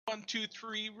1, 2,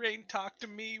 3, Rain, talk to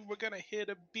me. We're gonna hit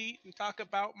a beat and talk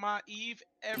about my Eve.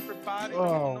 Everybody, you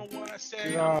know what I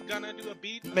say. I'm gonna do a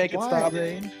beat. Make it stop.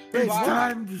 Rain? It's Why?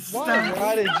 time to stop.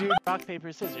 Why did you? Rock,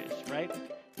 paper, scissors, right?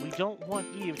 We don't want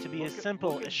Eve to be as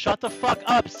simple as shut the fuck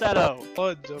up, Seto!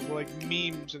 Floods of like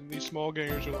memes, and these small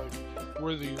gamers are like,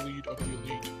 we're the elite of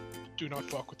the elite. Do not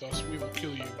fuck with us. We will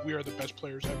kill you. We are the best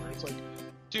players ever. It's like,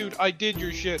 dude, I did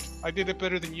your shit. I did it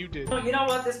better than you did. You know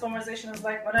what this conversation is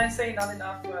like? When I say not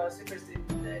enough supers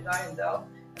die in Delve,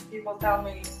 and people tell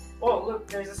me, oh, look,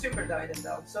 there's a super died in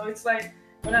Delve. So it's like,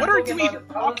 when What I'm are talking you about even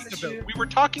the balance talking issue, about? We were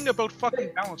talking about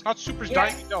fucking balance, not supers Yeah.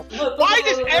 dying in Delph. Look, Why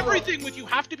does look. everything with you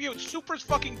have to be about supers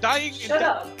fucking dying in Shut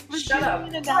Delph? up! Shut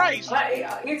up! Christ!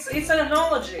 It's an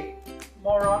analogy,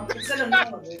 moron. It's an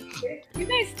analogy. Okay? You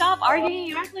guys stop arguing.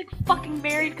 You act like a fucking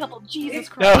married couple. Jesus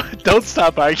No, Christ. don't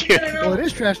stop arguing. It's an Oh, it analogy.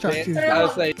 is Trash Talk Tuesday. I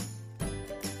was like,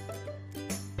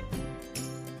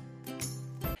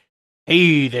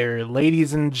 Hey there,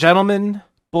 ladies and gentlemen,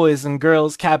 boys and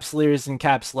girls, capsuleers and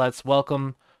capsulettes.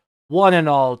 Welcome, one and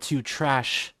all, to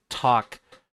Trash Talk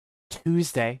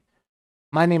Tuesday.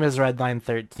 My name is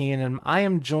Redline13, and I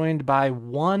am joined by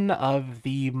one of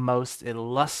the most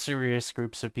illustrious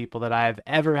groups of people that I have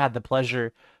ever had the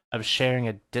pleasure of sharing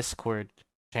a Discord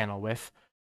channel with.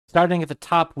 Starting at the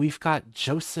top, we've got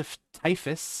Joseph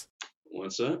Typhus,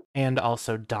 What's up? and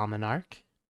also Dominarch,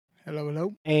 Hello,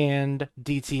 hello. and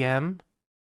DTM.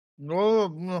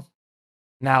 No.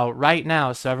 Now, right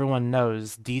now, so everyone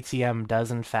knows, DTM does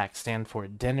in fact stand for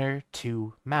Dinner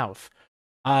to Mouth.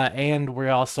 And we're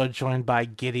also joined by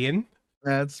Gideon.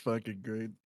 That's fucking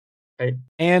great.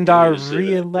 And Yeah, our just say that,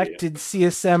 re-elected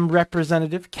CSM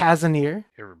representative, Kazanir.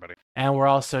 Everybody. And we're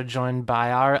also joined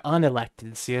by our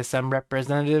unelected CSM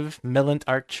representative, Millant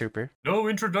Arc Trooper. No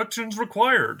introductions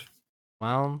required.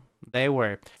 Well, they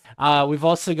were. We've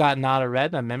also got Nada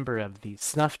Red, a member of the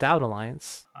Snuffed Out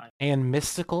Alliance. Hi. And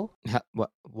Mystical.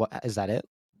 What is that it?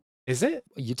 Is it?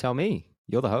 You tell me.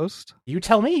 You're the host. You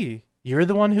tell me. You're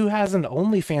the one who has an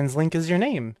OnlyFans link as your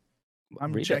name.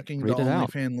 I'm Read checking it. the Read it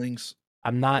out. OnlyFans links.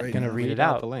 I'm not Right going to now. read it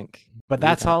out out. the link. But Read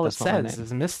that's all it not my says name.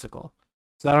 is Mystical.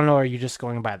 So I don't know, are you just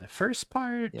going by the first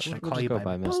part? Yeah, Should I we'll call just you go by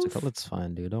by both? Mystical. It's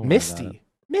fine, dude. Don't worry about it. Misty.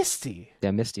 Misty. Yeah,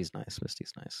 Misty's nice.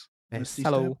 Misty's nice. Misty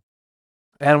Hello.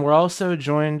 And we're also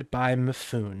joined by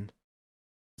Mifune.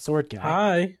 Sword Guy.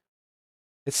 Hi.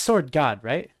 It's Sword God,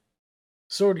 right?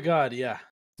 Sword God, yeah.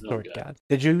 Sword God.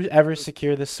 Did you ever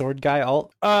secure the Sword Guy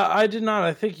alt? I did not.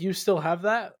 I think you still have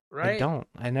that, right? I don't.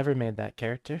 I never made that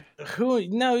character. Who?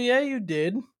 No, yeah, you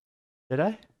did. Did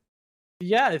I?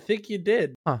 Yeah, I think you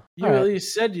did. Huh. You All at right.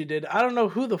 least said you did. I don't know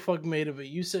who the fuck made it, but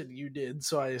you said you did,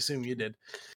 so I assume you did.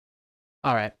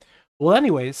 All right. Well,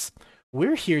 anyways,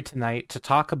 we're here tonight to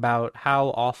talk about how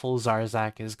awful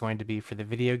Zarzakh is going to be for the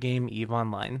video game EVE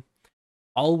Online.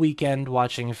 All weekend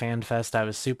watching FanFest, I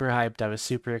was super hyped, I was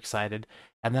super excited,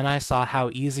 and then I saw how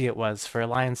easy it was for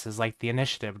alliances like the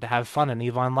Initiative to have fun in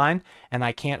EVE Online, and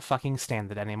I can't fucking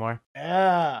stand it anymore.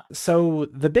 Yeah. So,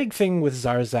 the big thing with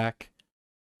Zarzakh,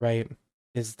 right,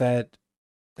 is that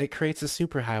it creates a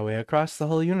superhighway across the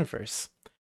whole universe.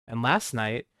 And last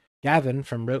night, Gavin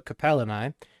from Rote Capel and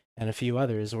I, and a few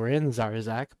others, were in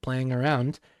Zarzakh playing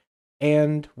around,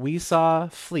 and we saw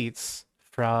fleets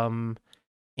from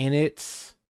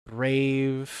Init,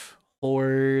 Brave,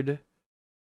 Horde.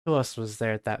 Who else was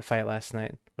there at that fight last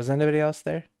night? Was anybody else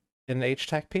there in the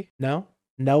HTAC-P? No?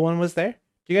 No one was there?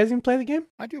 Do you guys even play the game?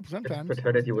 I do sometimes.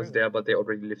 Fraternity was there, but they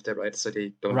already lived there, right? So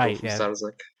they don't Right, go through yeah.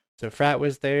 Zarzakh. So Frat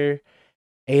was there,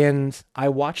 and I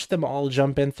watched them all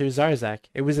jump in through Zarzakh.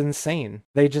 It was insane.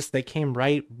 They came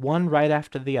one right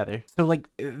after the other. So, like,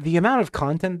 the amount of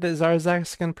content that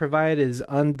Zarzakh can provide is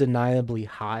undeniably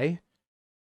high,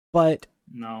 but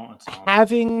No, it's not.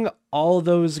 having all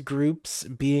those groups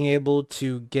being able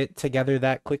to get together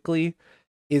that quickly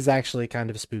is actually kind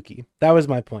of spooky. That was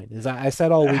my point. Is I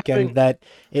said all weekend that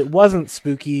it wasn't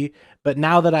spooky, but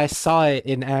now that I saw it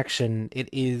in action, it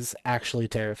is actually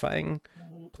terrifying.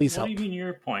 Please What help. do you mean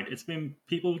your point? It's been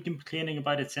people complaining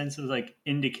about it since it was like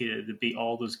indicated to be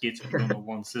all those gates are on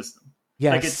one system.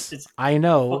 Yes, Like it's I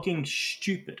know. fucking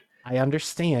stupid. I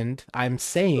understand. I'm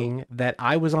saying that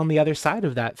I was on the other side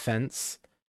of that fence,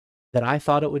 that I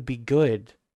thought it would be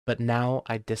good, but now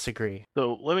I disagree.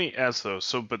 So let me ask though.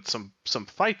 But some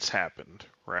fights happened,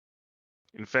 right?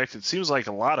 In fact, it seems like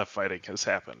a lot of fighting has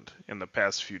happened in the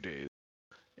past few days,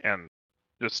 and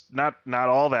just not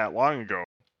all that long ago,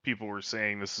 people were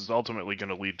saying this is ultimately going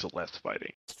to lead to less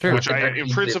fighting. It's true. Which in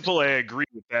principle, I agree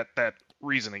with that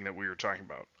reasoning that we were talking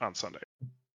about on Sunday.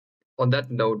 On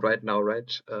that note, right now,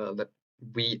 that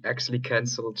we actually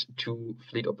cancelled 2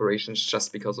 fleet operations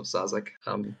just because of Zarzakh.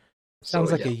 Sounds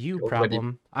So, like yeah, a you already-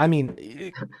 problem. I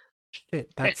mean,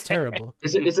 shit, that's terrible.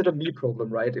 Is it a me problem,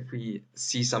 right? If we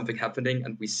see something happening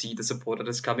and we see the support that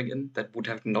is coming in that would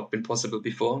have not been possible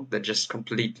before, that just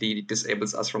completely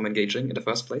disables us from engaging in the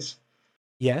first place?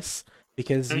 Yes,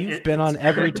 because you've It- been on it's-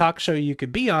 every talk show you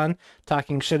could be on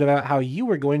talking shit about how you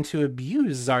were going to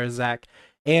abuse Zarzakh,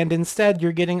 and instead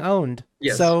you're getting owned.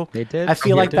 Yes. So They did. I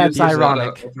feel Yeah, like they that's abuse other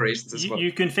ironic. operations as well.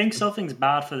 You can think something's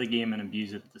bad for the game and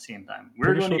abuse it at the same time. We're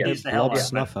Pretty going to sure they abuse the hell out blob of it.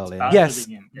 snuff It's out, yeah. bad Yes, for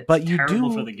the game. It's but you terrible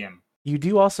do- for the game. You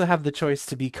do also have the choice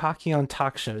to be cocky on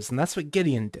talk shows, and that's what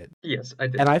Gideon did. Yes, I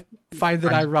did. And I find that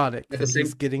And ironic at the that same-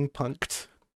 he's getting punked.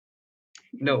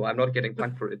 No, I'm not getting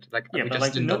punked for it. Like, Yeah, we but just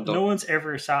like didn't no unlock- one's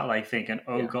ever sat like thinking,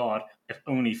 "Oh Yeah. God, if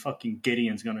only fucking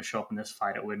Gideon's gonna show up in this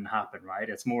fight, it wouldn't happen." Right?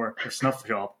 It's more if Snuff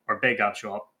show up, or Big Ab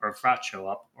show up, or Frat show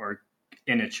up, or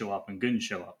Init show up, and Gun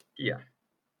show up, Yeah.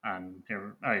 and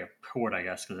Horde, I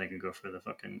guess, because they can go for the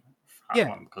fucking frat Yeah.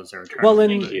 one because they're Well,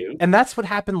 eternally- and that's what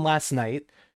happened last night.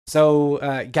 So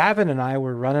Gavin and I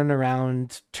were running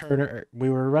around Turner. We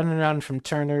were running around from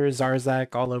Turner,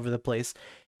 Zarzakh, all over the place.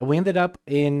 And we ended up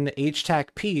in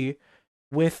HTAC P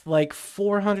with like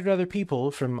 400 other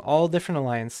people from all different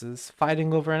alliances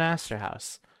fighting over an Aster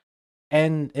house.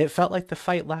 And it felt like the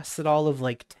fight lasted all of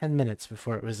like 10 minutes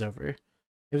before it was over.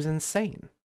 It was insane.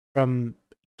 From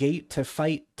gate to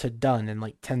fight to done in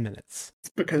like 10 minutes. It's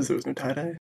because there was no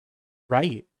tie-dye.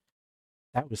 Right.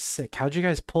 That was sick. How'd you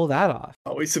guys pull that off?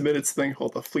 Oh, we submitted something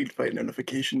called a fleet fight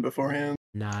notification beforehand.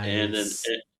 Nice. And then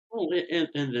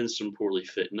some poorly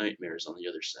fit nightmares on the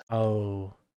other side.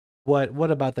 Oh,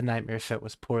 what about the nightmare fit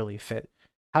was poorly fit?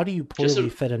 How do you poorly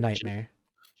fit a nightmare?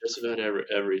 Just about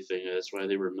everything. That's why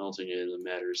they were melting it in a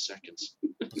matter of seconds.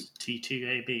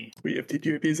 T2AB. We have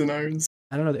T2APs and irons.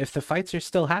 I don't know. If the fights are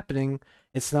still happening,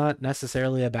 it's not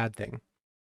necessarily a bad thing.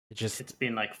 It's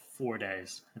been like 4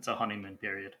 days. It's a honeymoon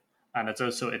period. And it's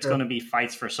Yeah. going to be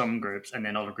fights for some groups, and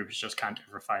then other groups just can't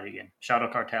ever fight again.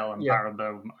 Shadow Cartel and Yeah.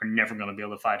 Parabo are never going to be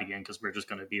able to fight again because we're just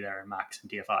going to be there in max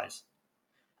and DFIs.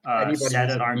 Anybody Set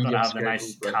who's it a aren't going to medium have the scale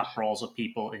nice group, cap right? brawls of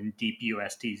people in deep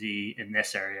USTZ in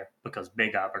this area because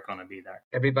Big Ab are going to be there.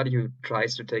 Everybody who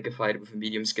tries to take a fight with a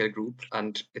medium scale group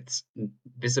and it's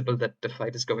visible that the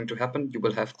fight is going to happen, you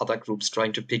will have other groups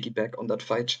trying to piggyback on that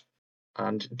fight.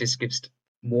 And this gives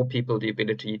more people the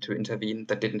ability to intervene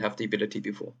that didn't have the ability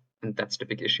before. And that's the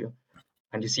big issue.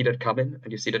 And you see that coming,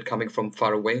 and you see that coming from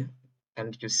far away,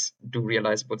 and you do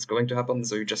realize what's going to happen,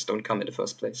 so you just don't come in the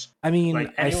first place. I mean,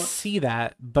 Like, I anyone- see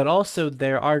that, but also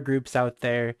there are groups out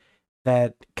there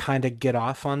that kind of get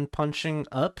off on punching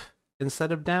up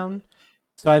instead of down.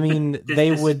 So I mean, This they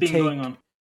has would been take going on.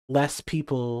 less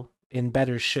people in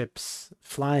better ships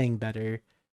flying better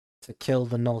to kill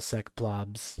the nullsec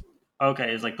blobs.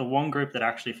 Okay, it's like the one group that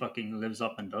actually fucking lives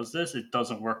up and does this. It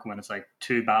doesn't work when it's like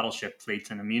two battleship fleets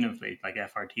and a Munin fleet, like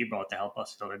FRT brought to help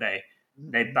us the other day.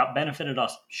 That benefited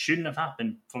us. Shouldn't have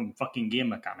happened from fucking game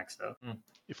mechanics, though.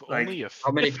 If Like, only a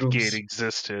how many fifth groups- gate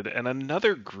existed and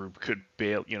another group could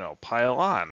pile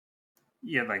on.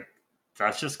 Yeah, like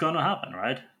that's just gonna happen,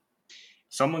 right?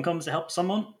 Someone comes to help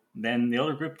someone, then the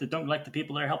other group that don't like the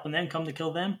people that are helping them come to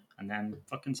kill them, and then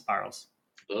fucking spirals.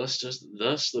 Thus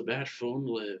the bat phone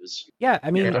lives. Yeah,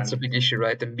 I mean, Yeah, that's a big issue,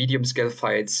 right? The medium scale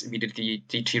fights immediately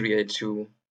deteriorate to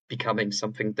becoming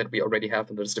something that we already have,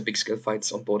 and that's the big scale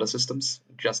fights on border systems.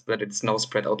 Just that it's now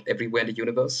spread out everywhere in the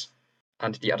universe,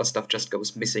 and the other stuff just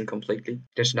goes missing completely.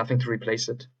 There's nothing to replace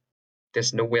it.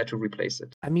 There's nowhere to replace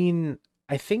it. I mean,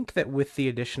 I think that with the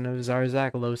addition of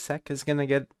Zarzakh, Lowsec is gonna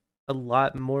get a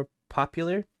lot more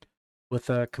popular with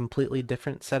a completely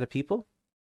different set of people.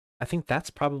 I think that's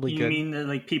probably You good. mean that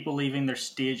like people leaving their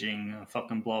staging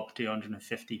fucking blow up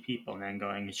 250 people and then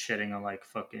going and shitting on like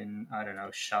fucking, I don't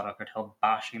know, Shadow Cartel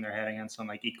bashing their head against some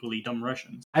like equally dumb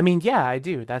Russians? I mean, yeah, I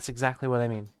do. That's exactly what I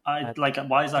mean. Like,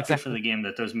 why is that good for exactly. the game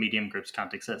that those medium groups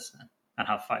can't exist then and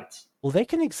have fights? Well, they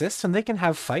can exist and they can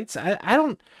have fights. I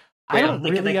don't Well, they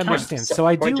really can't. understand. So So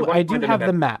I why do do you I want do to have know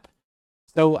the that? map.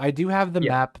 So I do have the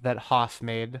Yeah. map that Hoff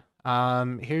made.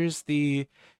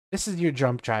 This is your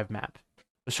jump drive map.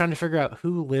 I was trying to figure out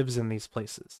who lives in these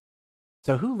places.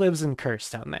 So who lives in Curse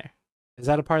down there? Is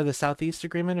that a part of the Southeast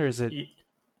Agreement or is it?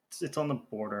 It's on the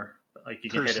border. But, like you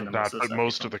can Curse hit of into not, most of but the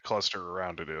most stuff. of the cluster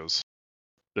around it is.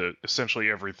 Essentially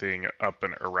everything up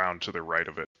and around to the right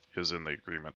of it is in the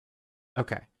agreement.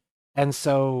 Okay. And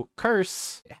so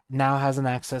Curse now has an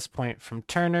access point from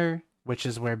Turner, which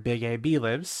is where Big AB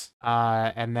lives.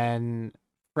 And then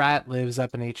Frat lives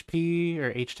up in HP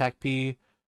or HTAC-P,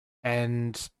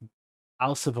 and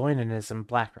Alsavoinen is in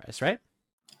Blackrise, right?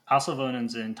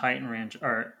 Alsavonen's in Titan range,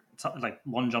 or it's like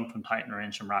one jump from Titan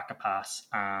range from Raka Pass,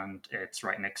 and it's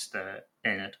right next to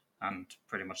Init. and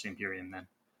pretty much the Imperium then.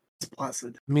 It's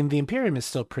placid. I mean, the Imperium is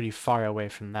still pretty far away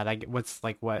from that. What's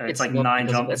like what? It's It's like not nine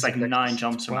because of jump. It's like acid 9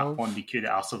 jumps from 12? Map 1DQ to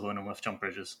Alsavona with jump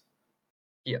bridges.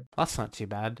 That's not too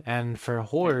bad. And for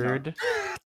Horde,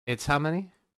 it's how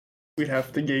many? We'd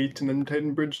have to gate and then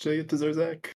Titan Bridge to get to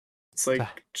Zarzakh. It's like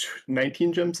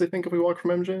 19 jumps, I think, if we walk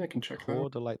from MJ. I can check that.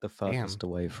 Horde are like the furthest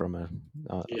away from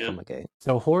a gate.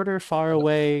 So Horde are far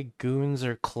away. Goons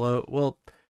are close. Well,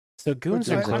 so Goons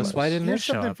are close. Why didn't they Here's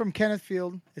show something up? from Kenneth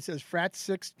Field. It says Frat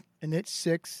 6 and it's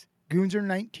 6. Goons are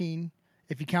 19,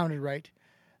 if you counted right.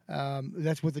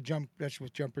 That's with jump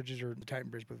bridges or the Titan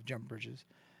Bridge with jump bridges.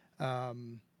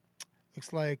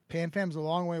 Looks like PanFam's a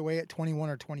long way away at 21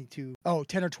 or 22. Oh,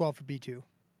 10 or 12 for B2.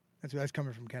 That's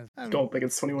coming from Kenneth. I don't think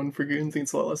it's 21 for Goons. I think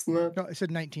it's a lot less than that. No, it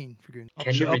said 19 for Goons.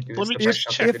 Can you reduce let me the just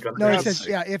price check. of the jump No, it bridges?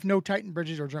 says if no Titan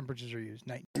bridges or jump bridges are used.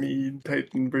 19. I mean,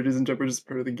 Titan Bridges and Jump Bridges is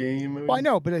part of the game. Well, I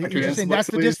know, but Factor you're in just saying that's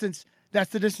the selectively. distance.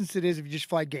 That's the distance it is if you just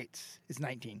fly gates. It's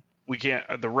 19. We can't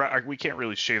we can't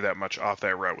really shave that much off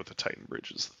that route with the Titan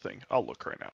Bridge is the thing. I'll look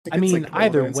right now. I mean, like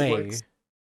either 11 way, suplex.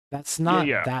 that's not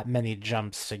Yeah. that many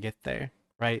jumps to get there,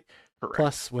 right? Correct.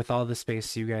 Plus, with all the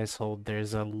space you guys hold,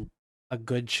 there's a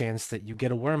good chance that you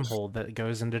get a wormhole that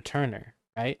goes into Turner,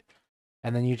 right?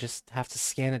 And then you just have to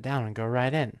scan it down and go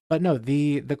right in. But no,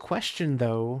 the question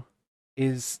though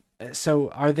is, so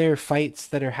are there fights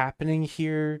that are happening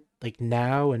here like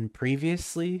now and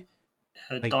previously?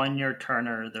 Down near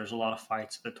Turner, there's a lot of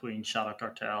fights between Shadow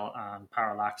Cartel and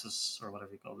Parallaxis, or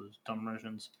whatever you call those dumb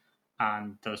versions.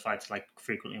 And those fights like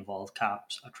frequently involve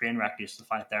Caps. A train wreck used to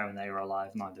fight there when they were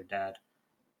alive, now they're dead.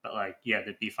 But like, yeah,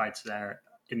 there'd be fights there.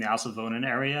 In the Alsavonan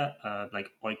area, like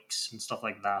Oiks and stuff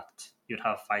like that, you'd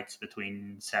have fights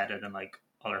between Seded and like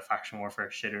other faction warfare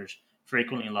shitters.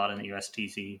 Frequently a lot in the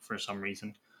USTZ for some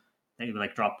reason. They would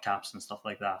like drop caps and stuff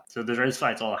like that. So there is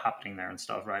fights all happening there and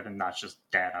stuff, right? And that's just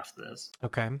dead after this.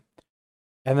 Okay.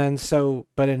 And then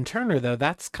but in Turner though,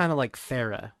 that's kind of like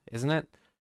Thera, isn't it?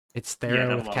 It's Yeah, Thera they have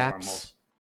with a lot of caps. wormholes.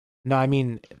 No, I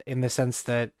mean in the sense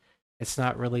that it's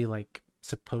not really like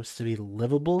supposed to be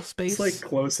livable space. It's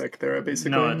like Closec there,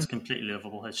 basically. No, it's completely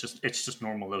livable. It's just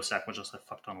normal low sec with just like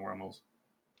fuck ton of wormholes.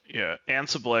 Yeah,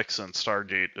 Ansiblex and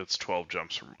Stargate, it's 12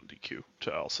 jumps from 1DQ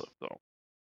to Elsa. So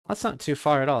That's not too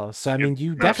far at all. So I mean, you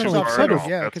not too definitely far could at have. all.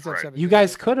 Yeah, That's because that's right. You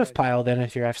guys could have piled in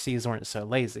if your FCs weren't so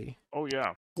lazy. Oh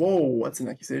yeah. Whoa, that's an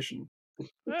accusation.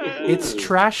 It's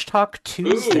Trash Talk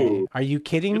Tuesday. Ooh. Are you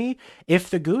kidding me? If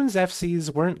the Goons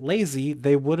FCs weren't lazy,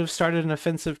 they would have started an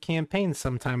offensive campaign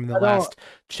sometime in the I don't- last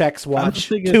checks watch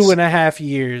think 2.5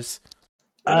 years.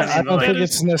 I don't Like, think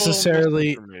it's it's full necessarily.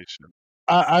 misinformation.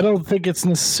 I don't think it's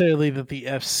necessarily that the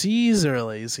FCs are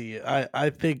lazy. I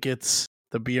think it's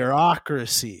the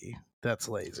bureaucracy that's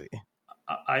lazy.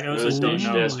 I I also was don't you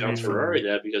should know. ask Al Ferrari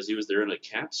that because he was there in a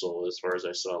capsule, as far as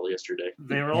I saw yesterday.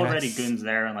 They were already Yes. goons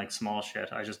there and like small shit.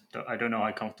 I don't know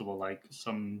how comfortable like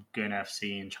some goon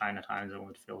FC in Chinatown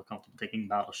would feel comfortable taking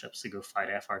battleships to go fight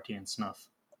FRT and Snuff.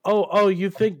 Oh, you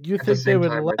think the they same would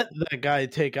time, let that guy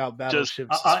take out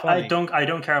battleships? It's I funny.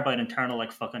 don't care about internal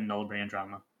like fucking null brain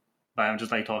drama. But I'm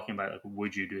just like talking about like,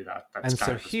 would you do that? That's And so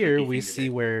kind of a here spooky we thing to see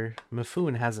do. where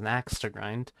Mifune has an axe to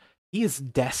grind. He is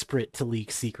desperate to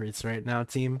leak secrets right now,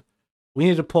 team. We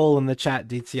need a poll in the chat,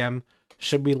 DTM.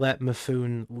 Should we let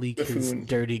Mifune leak his Mifune,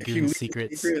 dirty If you goon leak a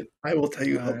secrets? secret, I will tell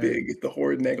you how Alright. big the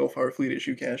Horde Naglfar fleet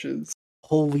issue cache is.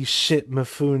 Holy shit,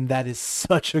 Mifune, that is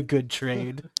such a good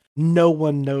trade. No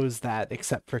one knows that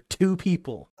except for 2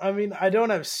 people. I mean, I don't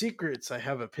have secrets. I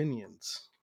have opinions.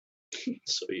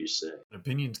 So you say.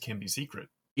 Opinions can be secret.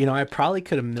 You know, I probably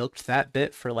could have milked that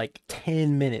bit for like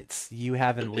 10 minutes. You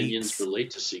haven't Opinions leaked.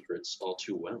 relate to secrets all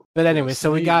too well. But anyway,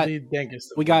 so we got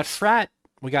Dankest of we got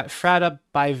things. Frat up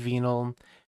by Venal,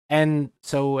 and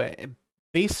so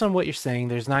based on what you're saying,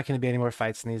 there's not going to be any more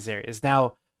fights in these areas.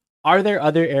 Now, are there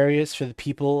other areas for the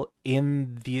people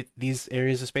in these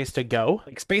areas of space to go?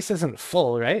 Like space isn't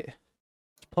full, right?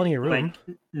 There's plenty of room.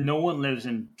 Like no one lives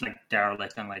in like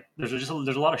derelict and like there's a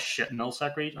lot of shit null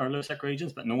sec or low sec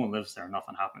regions, but no one lives there.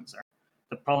 Nothing happens there.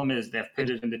 The problem is they've put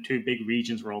it in the 2 big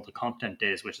regions where all the content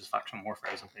is, which is faction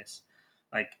warfare as a base.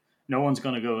 Like no one's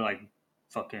gonna go like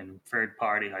fucking third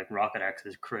party like Rocket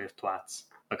X's crew of twats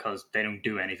because they don't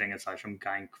do anything aside from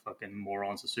gank fucking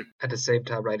morons of super. At the same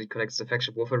time, right, it connects the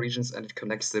faction warfare regions and it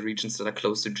connects the regions that are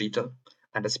close to Jita.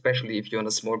 And especially if you're in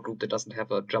a small group that doesn't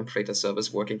have a jump freighter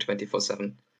service working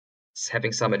 24/7,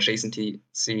 having some adjacency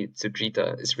to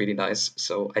Jita is really nice.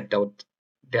 So I doubt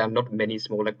there are not many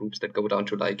smaller groups that go down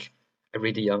to like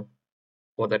Iridia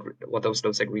or those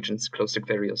low sec regions close to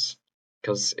Querios,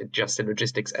 because it's just a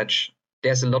logistics edge.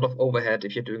 There's a lot of overhead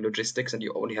if you're doing logistics and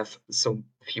you only have so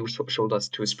few shoulders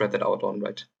to spread that out on,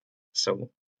 right? So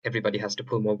everybody has to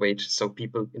pull more weight. So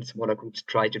people in smaller groups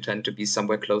tend to be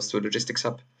somewhere close to a logistics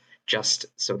hub, just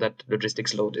so that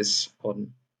logistics load is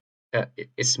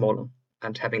smaller.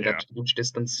 And having that huge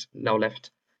distance now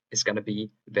left is going to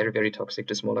be very, very toxic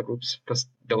to smaller groups, because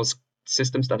those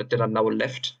systems that are now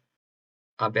left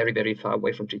are very, very far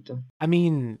away from Jita. I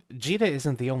mean, Jita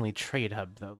isn't the only trade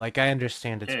hub, though. Like, I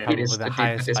understand it's probably the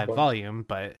highest by volume,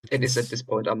 but... It is at this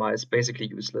point, Arma is basically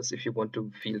useless if you want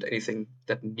to field anything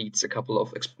that needs a couple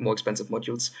of more expensive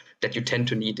modules that you tend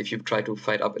to need if you try to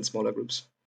fight up in smaller groups.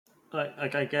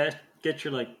 Like I get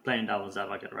you're like playing devil's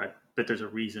advocate, right? But there's a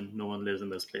reason no one lives in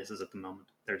those places at the moment.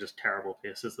 They're just terrible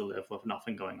places to live with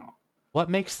nothing going on. What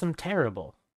makes them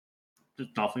terrible? There's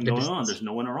nothing going on. There's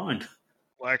no one around.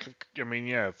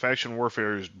 Faction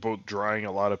warfare is both drawing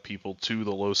a lot of people to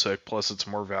the low sec, plus it's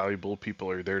more valuable. People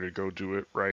are there to go do it,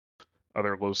 right?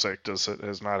 Other low sec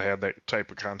has not had that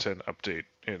type of content update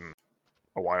in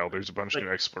a while. There's a bunch of new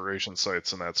exploration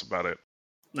sites, and that's about it.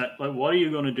 Like, what are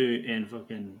you going to do in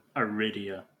fucking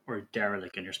Iridia or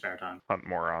Derelict in your spare time? Hunt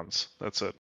morons. That's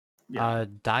it.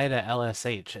 Die to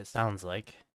LSH, it sounds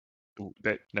like.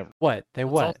 Never. What?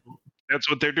 What? That's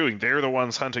what they're doing. They're the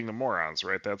ones hunting the morons,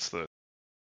 right? That's the...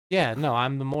 Yeah, no,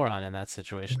 I'm the moron in that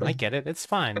situation. I get it. It's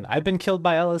fine. I've been killed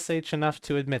by LSH enough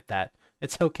to admit that.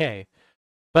 It's okay.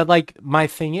 But, like, my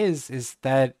thing is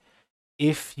that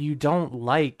if you don't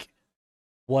like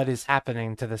what is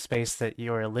happening to the space that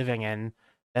you're living in,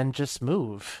 then just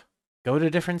move. Go to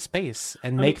a different space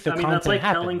and make the content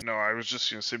happen. No, I was just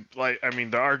going to say,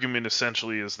 the argument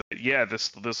essentially is that,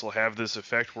 this will have this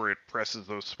effect where it presses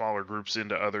those smaller groups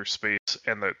into other space,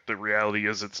 and that the reality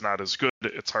is it's not as good,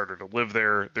 it's harder to live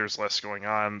there, there's less going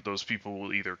on, those people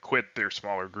will either quit, their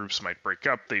smaller groups might break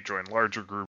up, they join larger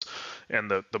groups, and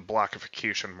the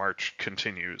blockification march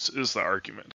continues, is the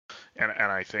argument. And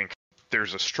I think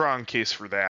there's a strong case for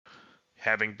that,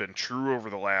 having been true over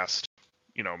the last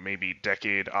maybe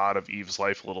decade odd of Eve's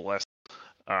life, a little less,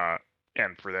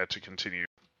 and for that to continue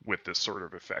with this sort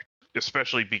of effect,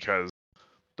 especially because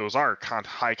those are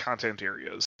high content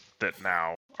areas that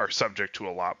now are subject to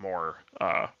a lot more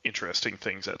interesting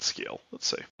things at scale, let's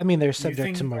say. I mean, they're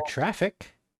subject to more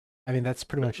traffic. I mean, that's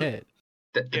pretty much it.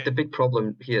 The big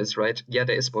problem here is, right, there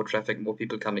is more traffic, more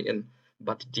people coming in,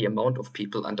 but the amount of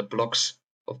people and the blocks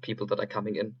of people that are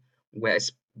coming in, where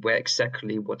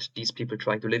exactly what these people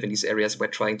trying to live in these areas were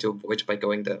trying to avoid by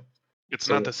going there. It's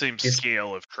not the same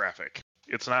scale of traffic.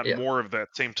 It's not more of that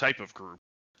same type of group.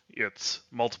 It's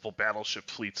multiple battleship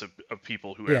fleets of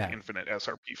people who have infinite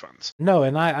SRP funds. No,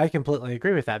 and I completely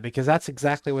agree with that, because that's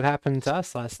exactly what happened to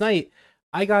us last night.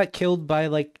 I got killed by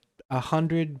like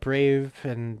 100 Brave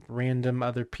and random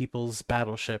other people's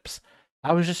battleships.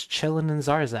 I was just chilling in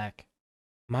Zarzakh,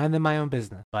 minding my own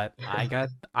business, but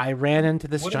I ran into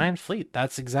this giant fleet.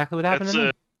 That's exactly what happened to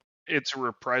me. It's a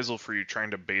reprisal for you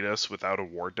trying to bait us without a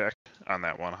war deck on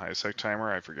that one high sec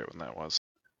timer. I forget when that was.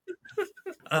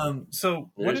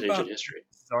 So what about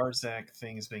Zarzakh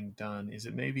things being done? Is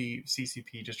it maybe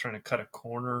CCP just trying to cut a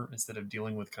corner instead of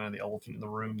dealing with kind of the elephant in the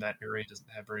room? That area doesn't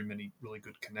have very many really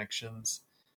good connections.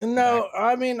 No,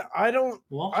 I mean, I don't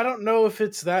know if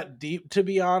it's that deep, to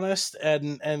be honest,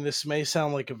 and this may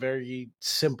sound like a very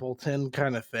simpleton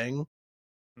kind of thing,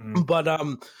 but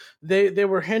they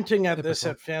were hinting at this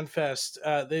at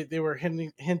FanFest. They were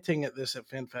hinting at this at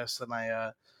FanFest, and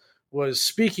I was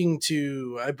speaking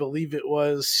to, I believe it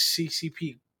was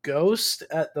CCP Ghost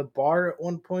at the bar at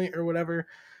one point or whatever,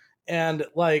 and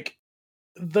like,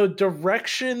 the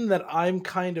direction that I'm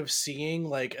kind of seeing,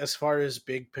 like as far as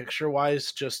big picture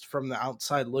wise, just from the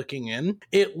outside looking in,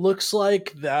 it looks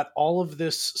like that all of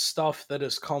this stuff that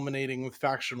is culminating with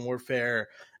faction warfare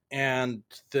and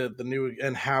the new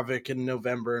and Havoc in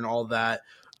November and all that,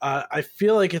 I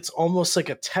feel like it's almost like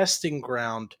a testing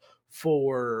ground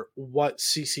for what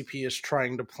CCP is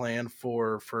trying to plan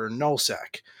for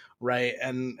nullsec, right?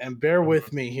 And bear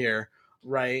with me here,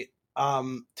 right?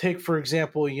 Take for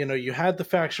example, you had the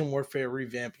faction warfare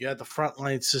revamp, you had the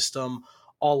frontline system,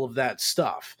 all of that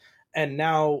stuff, and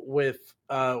now with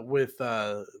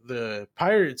the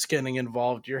pirates getting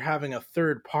involved, you're having a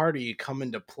third party come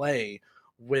into play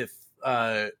with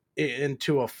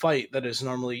into a fight that is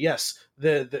normally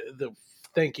the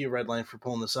thank you Redline for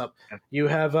pulling this up. You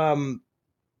have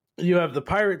the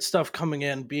pirate stuff coming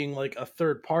in, being like a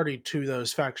third party to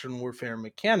those faction warfare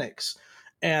mechanics.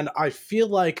 And I feel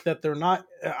like that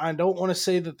I don't want to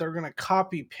say that they're going to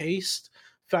copy paste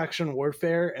faction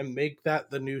warfare and make that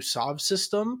the new SOV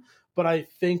system, but I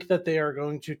think that they are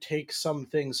going to take some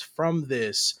things from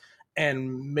this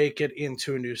and make it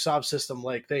into a new SOV system.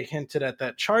 Like they hinted at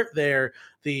that chart there,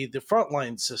 the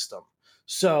frontline system.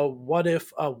 So what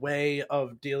if a way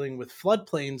of dealing with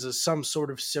floodplains is some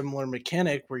sort of similar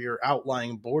mechanic where your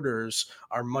outlying borders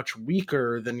are much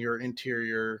weaker than your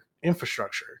interior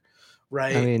infrastructure,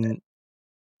 right? I mean,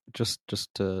 just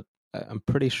to, I'm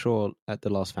pretty sure at the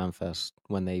last FanFest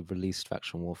when they released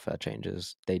faction warfare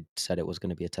changes, they said it was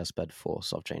going to be a testbed for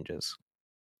soft changes.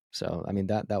 So I mean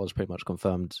that was pretty much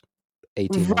confirmed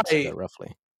 18 months ago,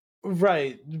 roughly.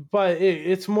 Right, but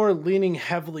it's more leaning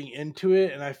heavily into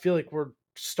it, and I feel like we're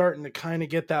starting to kind of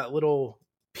get that little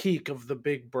peak of the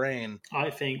big brain. I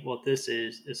think what this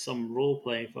is some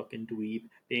role-playing fucking dweeb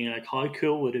being like, how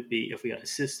cool would it be if we had a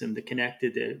system that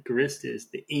connected the Guristas,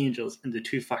 the Angels, and the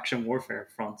 2 faction warfare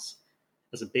fronts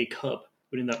as a big hub?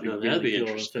 Wouldn't that be really cool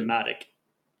and thematic?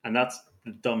 And that's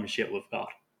the dumb shit we've got.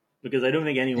 Because I don't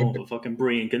think anyone with a fucking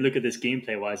brain can look at this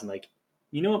gameplay-wise and like,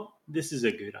 you know what, this is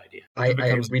a good idea. I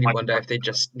really wonder if they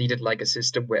just needed like a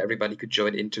system where everybody could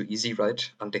join into easy,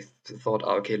 right? And they thought,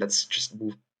 okay, let's just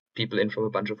move people in from a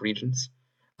bunch of regions.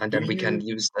 And then we can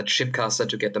use that shipcaster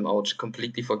to get them out,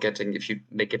 completely forgetting, if you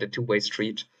make it a two-way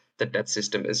street, that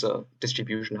system is a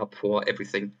distribution hub for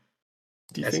everything.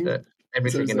 Do you think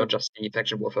everything and not just the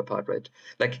faction warfare part, right?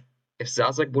 Like, if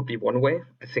Zarzakh would be one way,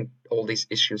 I think all these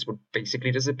issues would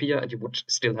basically disappear and you would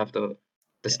still have the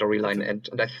storyline end.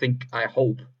 And I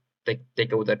hope they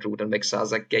go that route and make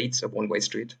Zarzakh gates a one-way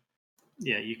street.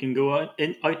 Yeah, you can go out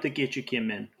the gate you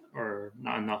came in, or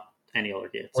not any other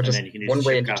gates. Or just and then you can use one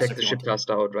way and the you take the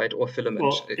shipcaster out, right? Or filament.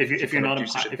 Well, if you're not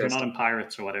in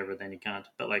pirates or whatever, then you can't.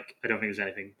 But like, I don't think there's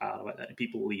anything bad about that. And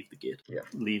people leave the gate. Yeah.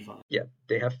 Leave on. Yeah,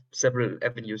 they have several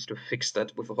avenues to fix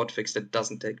that with a hotfix that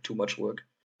doesn't take too much work.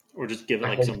 Or just give it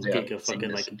like some gig of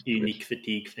fucking like unique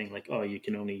fatigue thing, like, oh, you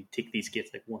can only take these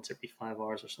gates like once every 5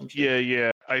 hours or some shit.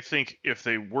 Yeah. I think if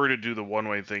they were to do the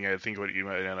one-way thing, I think what you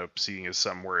might end up seeing is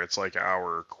somewhere it's like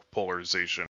hour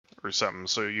polarization or something.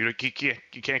 So you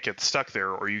can't get stuck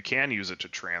there, or you can use it to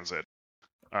transit,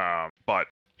 but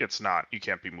it's not. You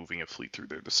can't be moving a fleet through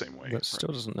there the same way. That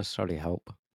still doesn't necessarily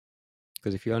help,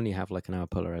 because if you only have like an hour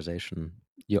polarization,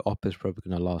 your op is probably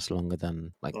going to last longer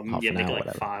than like half an hour, like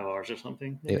whatever. 5 hours or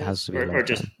something. It has to be or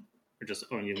just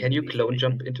only. Can you clone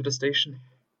jump into the station?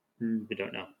 We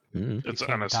don't know. It's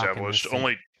unestablished.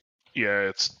 Only,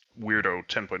 it's weirdo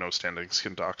 10.0 standings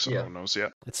can dock, so no one knows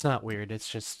yet. It's not weird. It's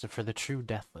just for the true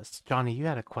deathless. Johnny, you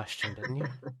had a question, didn't you?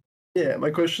 Yeah,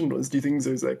 my question was, do you think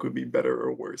Zarzakh would be better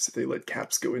or worse if they let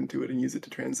caps go into it and use it to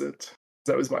transit?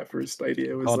 That was my first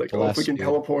idea. It was if we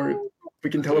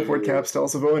can teleport caps to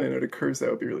Alcivone and it occurs, that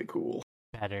would be really cool.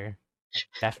 Better.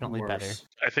 Definitely better.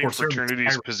 I think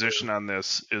Fraternity's position on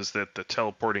this is that the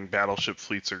teleporting battleship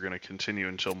fleets are going to continue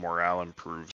until morale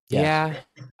improves. Yeah.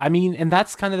 I mean, and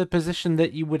that's kind of the position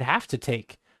that you would have to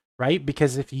take, right?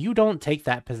 Because if you don't take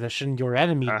that position, your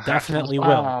enemy definitely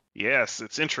will. Yes,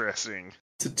 it's interesting.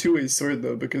 It's a two-way sword,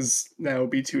 though, because now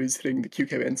B2 is hitting the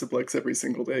QCAB and Suplex every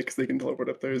single day because they can teleport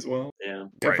up there as well. Yeah.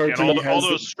 Right. And all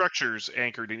those structures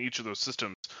anchored in each of those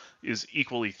systems is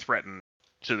equally threatened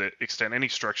to the extent any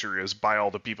structure is by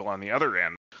all the people on the other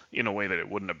end in a way that it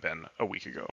wouldn't have been a week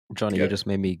ago. Johnny, you just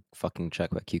made me fucking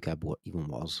check where QCAB even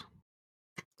was.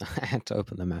 I had to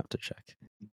open the map to check.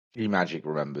 E-Magic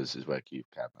remembers is where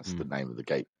QCAB. That's the name of the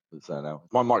gate that's there now.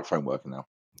 My microphone working now.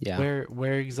 Yeah.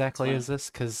 Where exactly is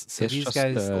this? Because these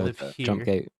guys live here. Jump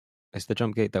gate. It's the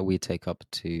jump gate that we take up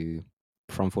to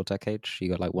from Vortec H. You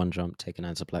got like one jump, take an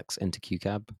Antiplex into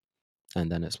QCAB,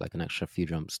 and then it's like an extra few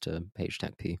jumps to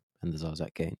H-Tech P and the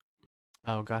Zarzakh gate.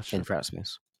 Oh, gotcha. In frat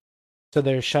space. So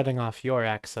they're shutting off your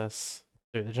access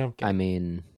through the jump gate. I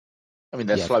mean,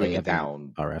 they're slowing it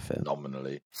down RF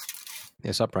nominally.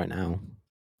 It's up right now,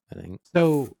 I think.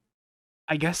 So,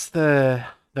 I guess the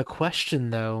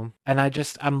question though, and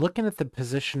I'm looking at the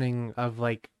positioning of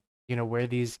like, where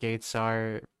these gates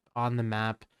are on the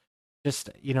map, just,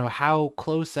 how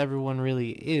close everyone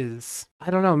really is.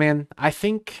 I don't know, man. I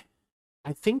think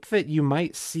that you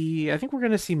might see, I think we're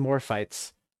going to see more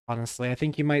fights, honestly. I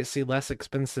think you might see less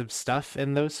expensive stuff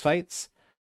in those fights,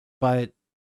 but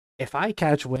if I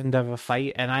catch wind of a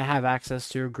fight and I have access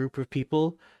to a group of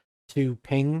people to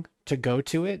ping to go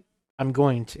to it, I'm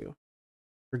going to,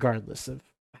 regardless of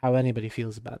how anybody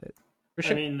feels about it. For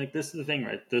sure. I mean, like, this is the thing,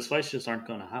 right? Those fights just aren't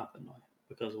going to happen now.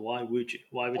 Because why would you?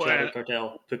 Why would you have a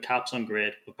cartel put caps on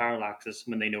grid with parallaxes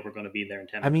when they know we're going to be there in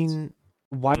 10 minutes? I mean,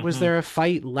 why was there a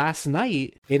fight last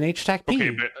night in H-Tech P?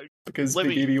 Okay, because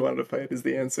BB wanted to fight is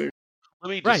the answer. Let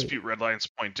me dispute Redline's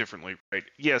point differently, right?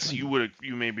 Yes, you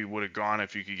maybe would have gone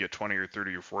if you could get 20 or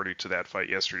 30 or 40 to that fight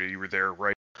yesterday. You were there,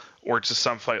 right? Or to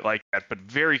some fight like that, but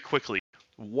very quickly,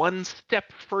 one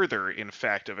step further, in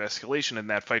fact, of escalation, and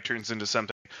that fight turns into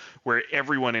something where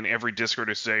everyone in every Discord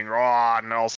is saying, "Oh,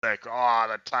 nullsec, oh,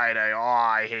 the tie-dye, oh,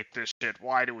 I hate this shit.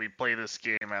 Why do we play this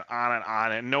game?" and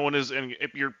on, and no one is. And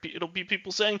it'll be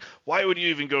people saying, "Why would you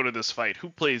even go to this fight? Who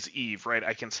plays Eve?" Right?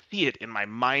 I can see it in my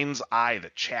mind's eye,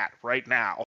 the chat right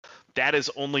now. That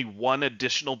is only one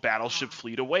additional battleship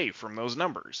fleet away from those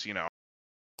numbers.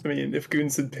 I mean, if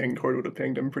Goons had pinged, Horde would have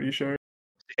pinged, I'm pretty sure.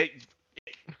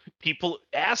 People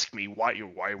ask me, why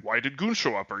did Goon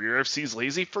show up? Are your FCs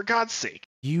lazy? For God's sake.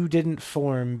 You didn't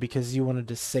form because you wanted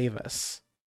to save us.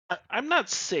 I'm not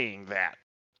saying that.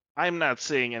 I'm not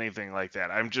saying anything like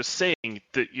that. I'm just saying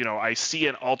that, I see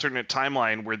an alternate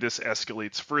timeline where this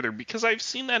escalates further, because I've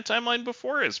seen that timeline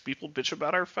before as people bitch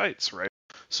about our fights, right?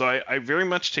 So I very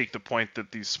much take the point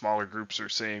that these smaller groups are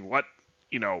saying, what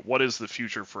is the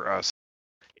future for us?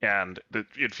 And that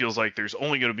it feels like there's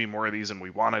only going to be more of these, and we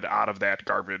wanted out of that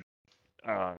garbage.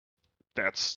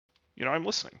 That's, I'm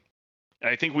listening. And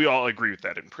I think we all agree with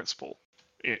that in principle,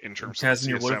 in terms of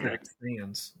CSM. What if it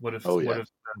expands? What if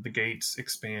the gates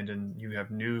expand and you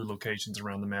have new locations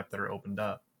around the map that are opened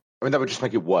up? I mean, that would just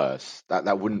make it worse.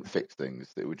 That wouldn't fix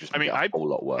things. It would just make it a whole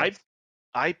lot worse.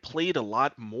 I played a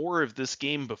lot more of this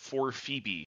game before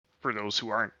Phoebe, for those who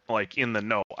aren't, in the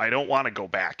know. I don't want to go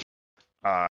back.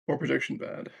 More projection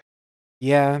bad.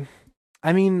 Yeah.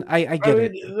 I mean, I get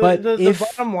it. But the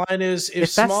bottom line is, if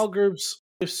small groups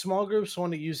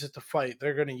want to use it to fight,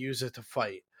 they're going to use it to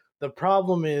fight. The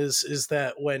problem is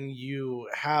that when you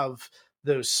have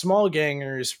those small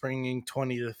gangers bringing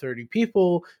 20 to 30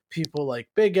 people like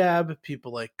Big Ab,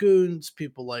 people like Goons,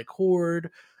 people like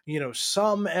Horde,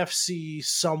 some FC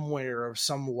somewhere of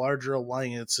some larger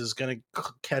alliance is going to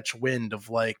catch wind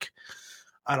of,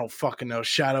 I don't fucking know,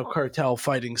 Shadow Cartel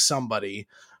fighting somebody,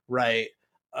 right?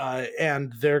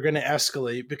 And they're going to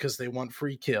escalate because they want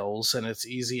free kills and it's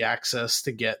easy access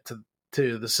to get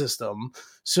to the system.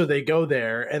 So they go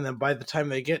there, and then by the time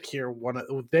they get here, one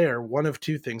of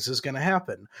two things is going to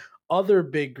happen. Other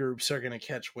big groups are going to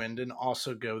catch wind and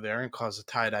also go there and cause a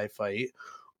tie-dye fight,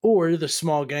 or the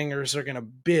small gangers are going to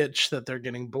bitch that they're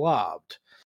getting blobbed.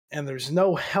 And there's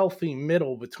no healthy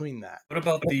middle between that. What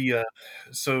about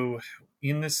so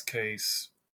in this case,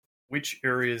 which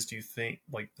areas do you think,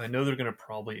 I know they're going to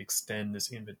probably extend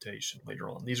this invitation later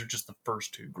on. These are just the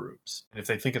first two groups. And if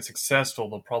they think it's successful,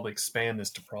 they'll probably expand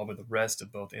this to probably the rest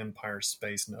of both Empire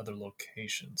Space and other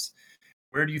locations.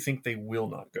 Where do you think they will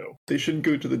not go? They shouldn't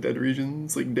go to the dead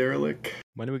regions, like Derelict.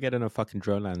 When do we get in a fucking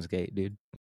Dronelands gate, dude?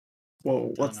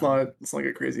 Whoa, let's not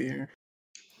get crazy here.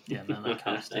 Yeah, man, that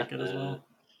kind of stick it as well.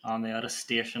 On the other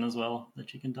station as well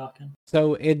that you can dock in.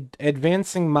 So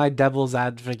advancing my devil's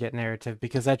advocate narrative,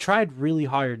 because I tried really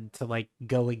hard to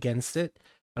go against it,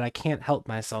 but I can't help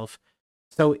myself.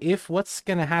 So if what's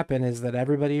going to happen is that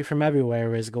everybody from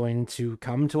everywhere is going to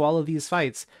come to all of these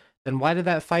fights, then why did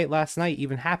that fight last night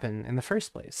even happen in the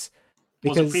first place?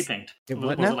 Because was it pre-pinged?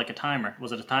 Was it like a timer?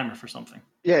 Was it a timer for something?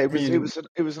 Yeah, it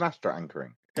was an Astra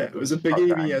anchoring. Yeah, it was a big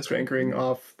AV Astra anchoring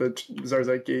off the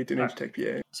Zarzakh gate in H-Tech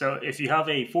PA. So if you have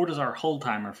a Fortizar hull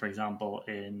timer, for example,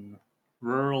 in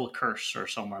rural Curse or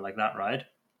somewhere like that, right?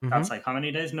 Mm-hmm. That's how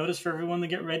many days notice for everyone to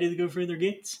get ready to go through their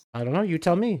gates? I don't know. You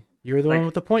tell me. You're the one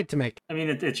with the point to make. I mean,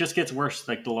 it just gets worse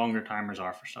the longer timers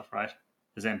are for stuff, right?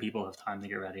 Because then people have time to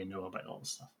get ready and know about all this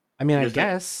stuff. I mean, because I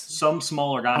guess. Some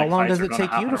small organic how long does it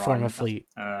take you to form a fleet?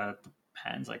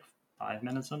 Depends, 5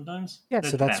 minutes sometimes. Yeah,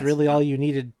 so that's really all you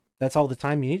needed. That's all the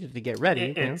time you needed to get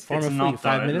ready. Form a fleet,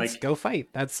 5 minutes, go fight.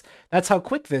 That's how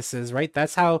quick this is, right?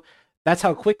 That's how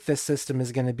quick this system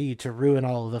is going to be to ruin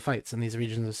all of the fights in these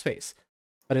regions of space.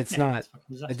 But it's not.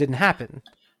 It didn't happen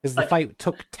because the fight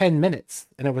took 10 minutes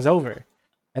and it was over,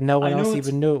 and no one else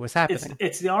even knew it was happening.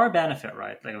 It's our benefit,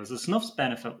 right? It was the Snuff's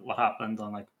benefit what happened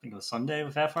on I think it was Sunday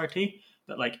with FRT.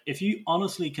 But if you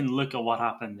honestly can look at what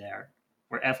happened there,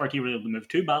 where FRT were able to move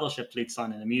 2 battleship fleets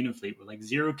on an Immunium fleet with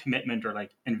zero commitment or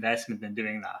investment in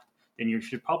doing that, then you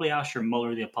should probably ask your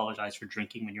Muller to apologize for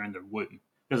drinking when you're in their womb.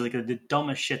 Because the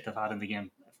dumbest shit they've had in the game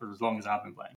for as long as I've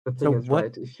been playing. The thing is,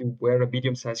 right, if you were a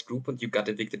medium-sized group and you got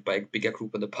evicted by a bigger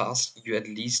group in the past, you at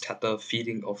least had the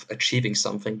feeling of achieving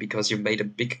something because you made a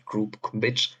big group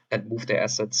commit and move their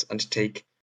assets and take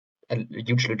a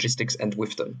huge logistics and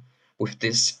with them. With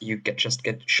this, you just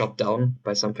get shot down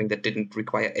by something that didn't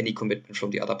require any commitment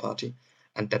from the other party.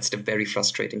 And that's the very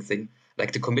frustrating thing. The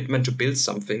commitment to build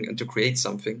something and to create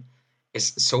something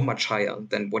is so much higher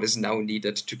than what is now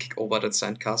needed to kick over that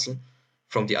sandcastle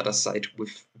from the other side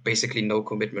with basically no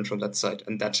commitment from that side.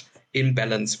 And that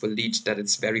imbalance will lead that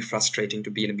it's very frustrating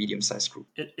to be in a medium-sized group.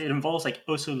 It involves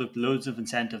also loads of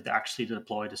incentive to actually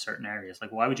deploy to certain areas.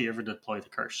 Like, why would you ever deploy the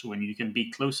Curse when you can be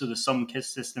closer to some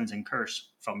systems in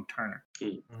Curse from Turner?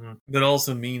 Mm-hmm. That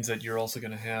also means that you're also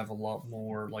going to have a lot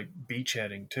more like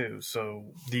beachheading too. So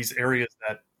these areas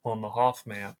that on the Hoth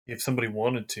map, if somebody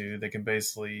wanted to, they can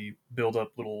basically build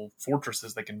up little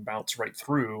fortresses they can bounce right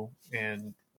through,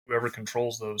 and whoever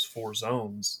controls those 4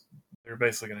 zones, they're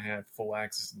basically going to have full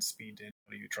access and speed to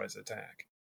anybody who tries to attack.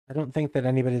 I don't think that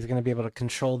anybody's going to be able to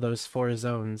control those 4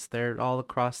 zones. They're all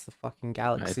across the fucking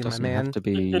galaxy, it doesn't my man. have to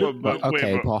be.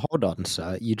 Okay, but hold on,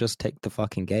 sir. You just take the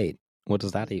fucking gate. What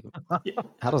does that even?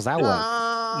 How does that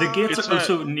work? The gates are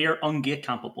also near ungate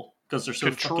campable because they're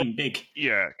so fucking big.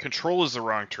 Yeah, control is the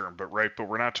wrong term, but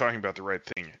we're not talking about the right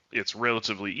thing. It's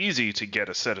relatively easy to get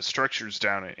a set of structures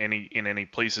down in any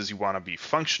places you want to be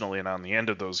functional in on the end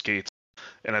of those gates,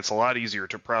 and it's a lot easier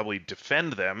to probably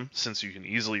defend them since you can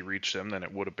easily reach them than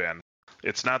it would have been.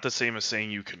 It's not the same as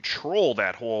saying you control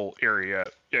that whole area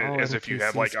as if you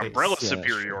have like umbrella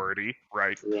superiority,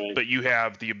 right? But you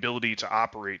have the ability to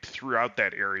operate throughout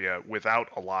that area without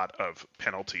a lot of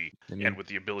penalty and with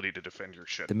the ability to defend your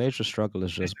shit. The major struggle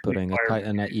is just putting a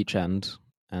Titan at each end,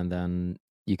 and then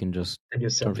you can just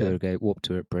jump through the gate, warp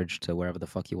to it, bridge to wherever the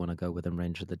fuck you want to go within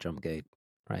range of the jump gate.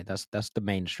 Right? That's the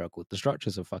main struggle. The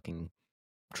structures are fucking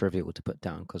trivial to put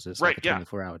down because it's like a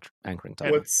 24-hour anchoring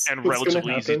time. And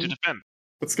relatively easy to defend.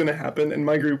 What's going to happen, and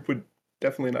my group would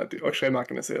definitely not do. Actually, I'm not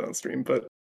going to say it on stream, but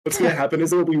what's going to happen is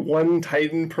there will be 1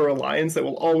 Titan per alliance that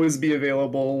will always be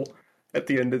available at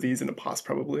the end of these in a pos,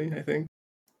 probably, I think.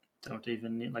 Don't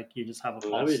even need, you just have a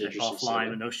pos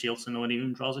offline with no shield, so no one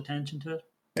even draws attention to it.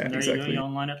 Yeah, and there exactly. you go, you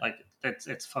online it.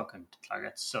 It's fucking,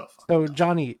 it's so fucking. So,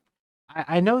 Johnny,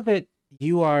 I know that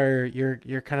you're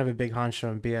kind of a big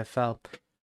honcho in BFL.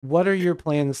 What are your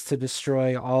plans to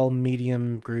destroy all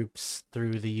medium groups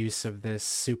through the use of this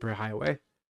superhighway?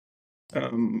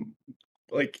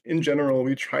 In general,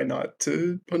 we try not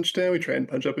to punch down. We try and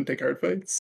punch up and take hard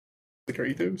fights, like our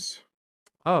ethos.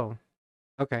 Oh,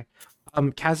 okay.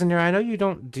 Kazanir, I know you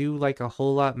don't do a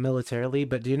whole lot militarily,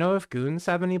 but do you know if goons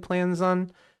have any plans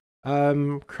on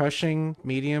crushing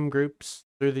medium groups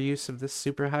through the use of this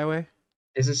superhighway?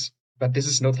 But this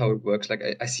is not how it works.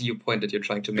 I see your point that you're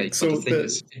trying to make. So but the thing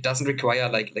is, it doesn't require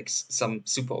like some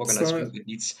super organized group. It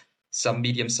needs some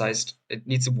medium-sized. It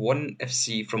needs 1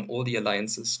 FC from all the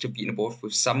alliances to be involved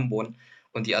with someone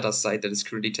on the other side that is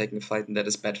currently taking a fight and that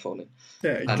is bad phoning.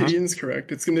 Yeah, Gideon's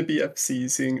correct. It's going to be FC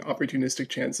seeing opportunistic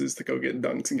chances to go get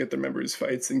dunks and get their members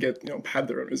fights and get pad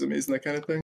their own resumes and that kind of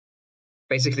thing.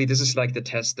 Basically, this is like the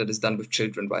test that is done with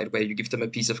children, right? Where you give them a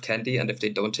piece of candy, and if they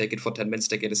don't take it for 10 minutes,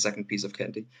 they get a second piece of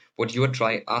candy. What you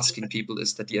are asking people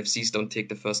is that the FCs don't take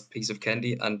the first piece of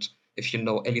candy, and if you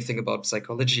know anything about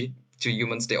psychology, to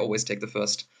humans, they always take the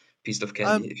first piece of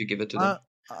candy if you give it to them.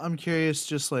 I'm curious,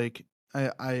 just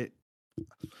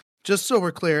just so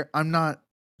we're clear, I'm not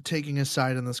taking a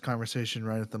side in this conversation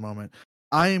right at the moment.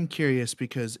 I am curious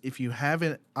because if you have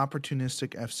an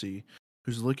opportunistic FC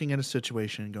who's looking at a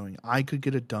situation and going, I could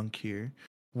get a dunk here.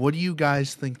 What do you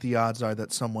guys think the odds are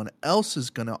that someone else is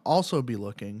going to also be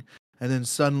looking, and then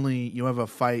suddenly you have a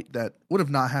fight that would have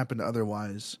not happened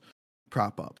otherwise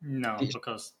prop up? No,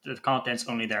 because the content's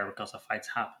only there because the fight's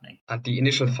happening. And the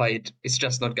initial fight is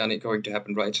just not going to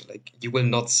happen, right? You will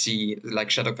not see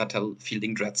Shadow Cartel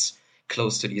fielding dreads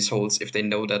close to these holes if they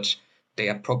know that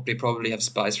they probably have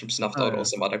spies from Snuffed Out or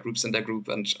some other groups in their group,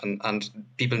 and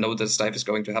people know that stuff is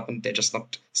going to happen. They're just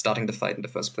not starting the fight in the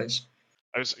first place.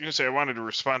 I was going to say I wanted to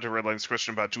respond to Redline's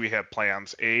question about do we have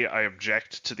plans. A, I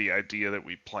object to the idea that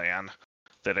we plan,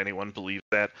 that anyone believes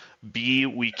that. B,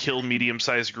 we kill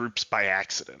medium-sized groups by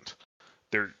accident.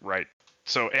 They're right.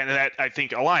 So, and that I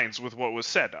think aligns with what was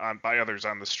said by others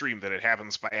on the stream, that it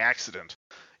happens by accident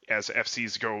as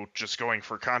FCs going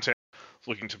for content,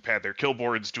 looking to pad their kill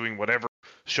boards, doing whatever,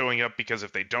 showing up because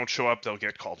if they don't show up, they'll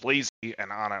get called lazy,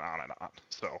 and on and on and on.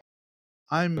 So,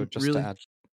 really. To add,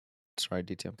 sorry,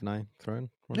 DTM, can I throw in?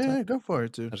 Yeah, go for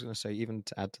it, dude. I was going to say, even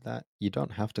to add to that, you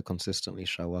don't have to consistently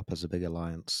show up as a big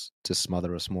alliance to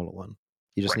smother a smaller one.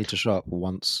 You just need to show up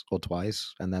once or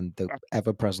twice, and then the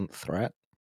ever-present threat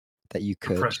that you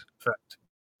could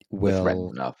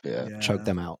will choke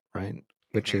them out, right?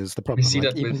 Which is the problem. We see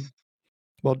that with...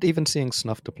 Well, even seeing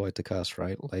Snuff deployed to Curse,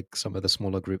 right? Like some of the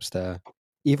smaller groups there,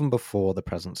 even before the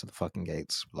presence of the fucking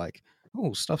gates,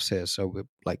 Stuff's here, so we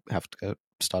have to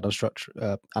start a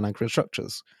structure, unancred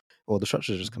structures, or the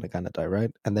structures are just going to kind of die,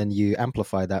 right? And then you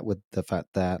amplify that with the fact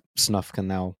that Snuff can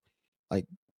now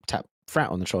tap Frat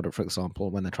on the shoulder, for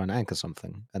example, when they're trying to anchor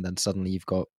something, and then suddenly you've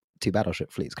got 2 battleship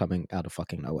fleets coming out of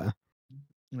fucking nowhere.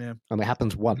 Yeah. And it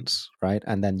happens once, right?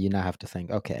 And then you now have to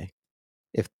think, okay,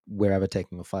 if we're ever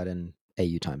taking a fight in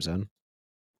AU time zone,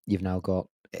 you've now got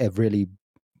a really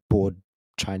bored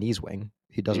Chinese wing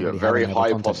who doesn't really have very any other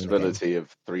high content in the game. possibility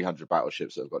of 300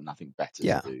 battleships that have got nothing better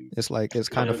to do. It's like, it's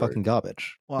kind of fucking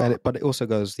garbage. Well, but it also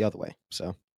goes the other way,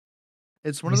 so...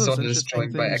 It's one of those We saw interesting destroying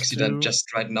things by accident too.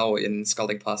 just right now in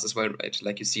Scalding Pass as well, right?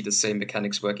 Like you see the same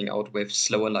mechanics working out with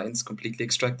slower lines completely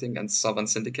extracting and Southern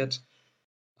Syndicate.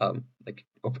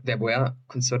 There were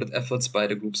concerted efforts by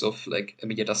the groups of like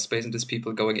Immediate Dust Space and these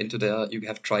people going into there. You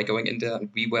have Try going in there, and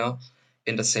we were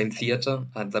in the same theater,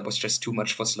 and that was just too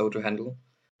much for Slow to handle.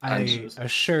 I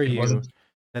assure you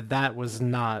that was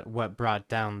not what brought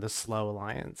down the Slow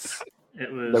Alliance.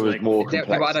 It was there was more there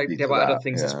were other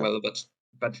things as yeah. well,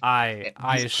 but I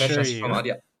assure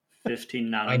you, 15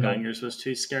 nanogangers was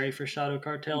too scary for Shadow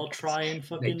Cartel. Try and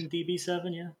fucking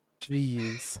DB7, yeah.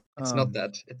 Jeez, it's not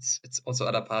that. It's also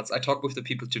other parts. I talked with the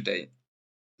people today,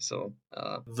 so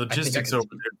logistics over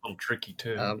there are a little tricky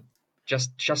too.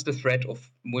 Just the threat of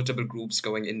multiple groups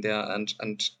going in there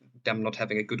and them not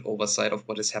having a good oversight of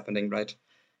what is happening, right?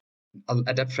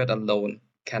 That threat alone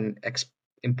can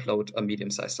implode a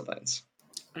medium-sized alliance,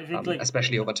 I think,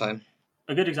 especially over time.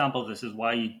 A good example of this is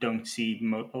why you don't see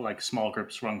small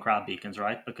groups run crab beacons,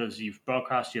 right? Because you've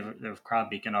broadcast, you have crab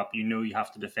beacon up, you know you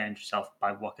have to defend yourself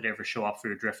by what could ever show up for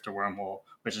your drift or wormhole,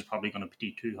 which is probably going to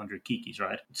be 200 kikis,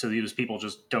 right? So these people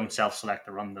just don't self-select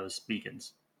to run those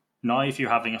beacons. Now, if you're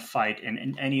having a fight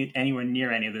in anywhere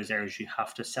near any of those areas, you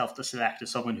have to self-select as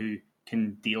someone who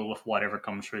can deal with whatever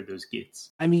comes through those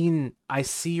gates. I mean, I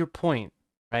see your point,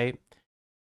 right?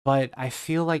 But I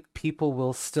feel like people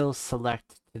will still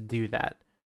select to do that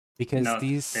because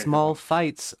these small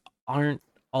fights aren't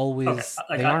always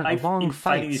I've long been fighting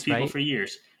fights, these people right? for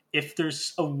years. If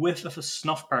there's a whiff of a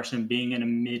snuff person being in a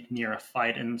mid near a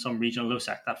fight in some regional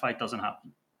LoSec, that fight doesn't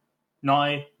happen.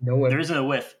 Now, there isn't a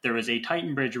whiff. There is a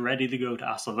Titan bridge ready to go to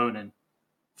Aslavonin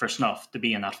for snuff to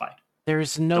be in that fight.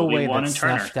 There's no way that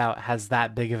Turner. Snuffed Out has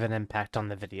that big of an impact on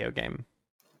the video game.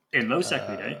 In LoSec,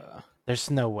 we do.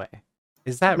 There's no way.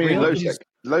 Is that In real?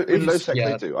 LoSec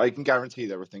they do. I can guarantee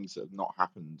there are things that have not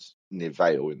happened near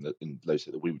Vale in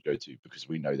LoSec that we would go to because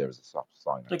we know there is a Snuff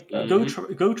sign.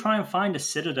 Go try and find a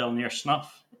Citadel near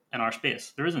Snuff in our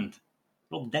space. There isn't.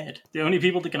 We're all dead. The only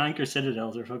people that can anchor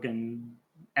Citadels are fucking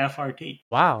FRT.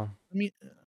 Wow.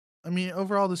 I mean,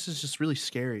 overall, this is just really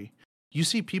scary. You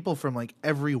see people from like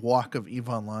every walk of EVE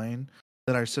Online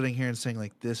that are sitting here and saying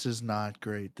like, "This is not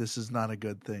great. This is not a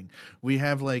good thing."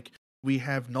 We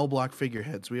have null block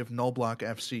figureheads. We have null block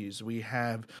FCs. We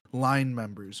have line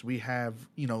members. We have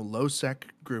low sec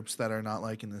groups that are not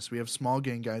liking this. We have small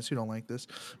gang guys who don't like this.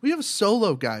 We have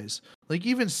solo guys. Like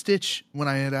even Stitch, when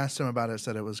I had asked him about it,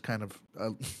 said it was kind of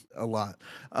a lot.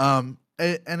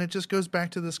 And it just goes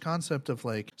back to this concept of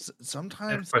like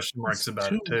sometimes question marks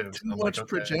about it too. Too much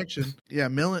projection. Yeah,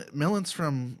 Millen's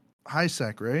from high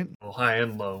sec, right? Well, high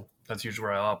and low. That's usually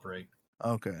where I operate.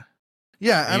 Okay.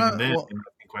 Yeah, and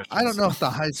I don't know if the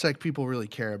high sec people really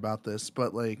care about this,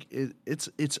 but like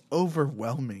it's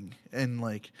overwhelming and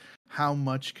like how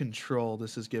much control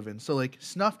this is given. So like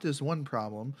Snuffed is one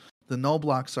problem. The null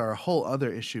blocks are a whole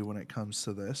other issue when it comes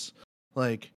to this.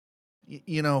 Like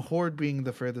Horde being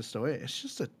the furthest away. It's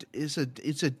just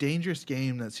it's a dangerous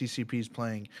game that CCP is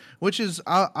playing, which is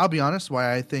I'll be honest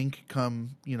why I think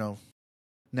come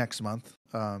next month.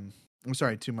 I'm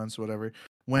sorry, 2 months, whatever.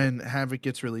 When Havoc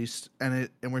gets released and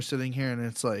we're sitting here and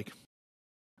it's like,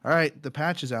 all right, the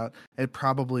patch is out. It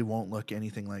probably won't look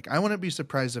anything like. I wouldn't be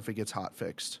surprised if it gets hot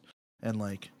fixed in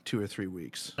like 2 or 3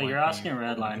 weeks. So you're asking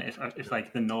Redline if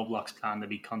like the null blocks plan to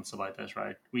be cunts about this,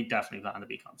 right? We definitely plan to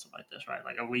be cunts about this, right?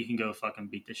 Like if we can go fucking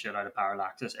beat the shit out of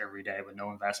Parallaxis every day with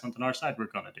no investment on our side, we're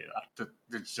gonna do that.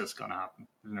 It's just gonna happen.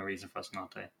 There's no reason for us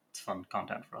not to. It's fun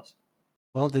content for us.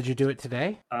 Well, did you do it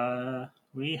today?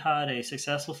 We had a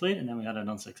successful fleet and then we had an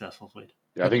unsuccessful fleet.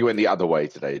 Yeah, I think it went the other way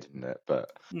today, didn't it?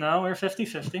 But no, we're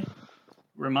 50-50.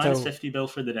 We're minus 50 bill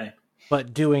for the day.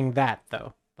 But doing that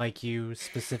though, like you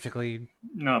specifically.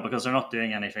 No, because they're not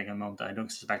doing anything in Monte. I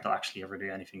don't suspect they'll actually ever do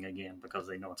anything again because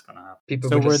they know it's going to happen.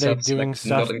 So were they doing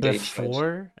stuff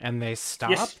before and they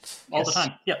stopped? Yes, all the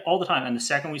time. Yeah, all the time. And the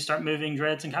second we start moving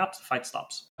dreads and caps, the fight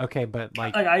stops. Okay, but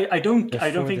like I don't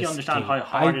think you understand how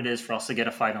hard it is for us to get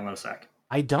a fight on LoSec.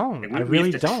 I don't. I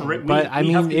really don't. But I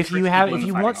mean, if you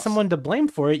want someone to blame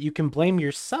for it, you can blame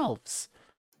yourselves.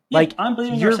 Yeah, like I'm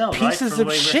blaming you're ourselves, pieces right,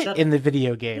 of shit in the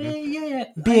video game. Yeah.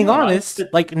 Being honest,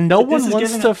 like no one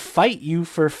wants to fight you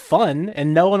for fun,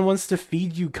 and no one wants to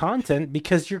feed you content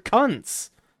because you're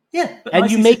cunts. Yeah, but and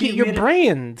you make it ICCP your made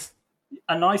brand.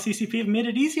 And now CCP have made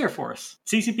it easier for us.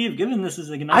 CCP have given this as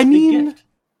like a nice I mean, big gift.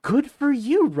 Good for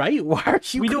you, right? Why are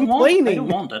you We don't complaining?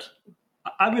 want it.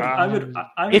 I don't want it.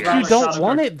 I would if you don't Shadow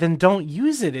want Card... it, then don't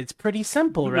use it. It's pretty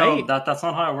simple, right? No, that's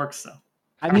not how it works, though.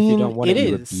 I mean, if you don't want it it,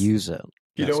 you is. abuse it.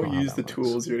 If you don't use the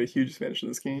tools, you're at a huge disadvantage in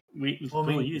this game.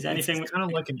 We'll use anything. It's kind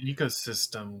of like an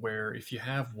ecosystem where if you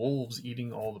have wolves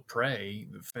eating all the prey,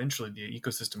 eventually the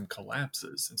ecosystem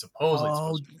collapses, and supposedly it's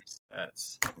supposed to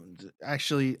be resets.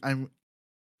 Actually,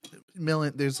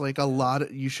 there's like a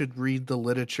lot you should read the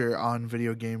literature on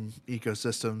video game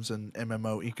ecosystems and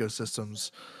MMO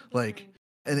ecosystems. Like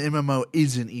an MMO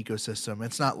is an ecosystem.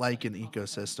 It's not like an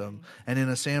ecosystem. And in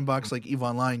a sandbox like EVE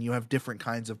Online, you have different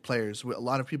kinds of players. A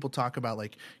lot of people talk about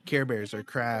like Care Bears or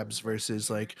crabs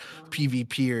versus like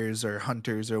PvPers or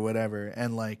hunters or whatever.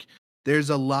 And like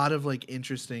there's a lot of like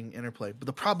interesting interplay. But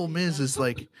the problem is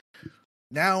like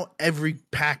now every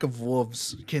pack of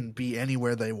wolves can be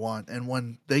anywhere they want. And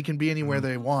when they can be anywhere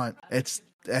they want, it's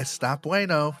not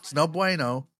bueno. It's no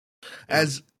bueno.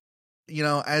 As you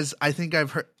know, as I think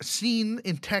I've seen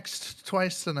in text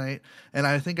twice tonight, and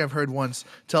I think I've heard once,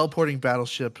 teleporting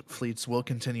battleship fleets will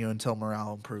continue until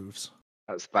morale improves.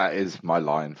 That is my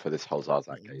line for this whole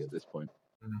Zarzakh gate at this point.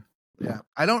 Yeah,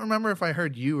 I don't remember if I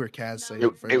heard you or Kaz say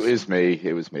it first. It was me.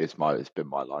 It's been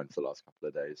my line for the last couple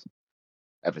of days.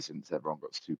 Ever since everyone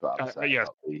got super upset. Yes,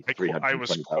 I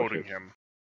was quoting him.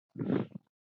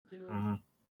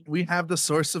 We have the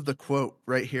source of the quote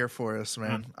right here for us,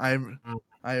 man.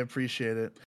 I appreciate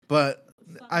it, but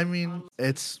I mean,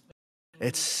 it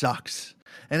sucks,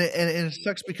 and it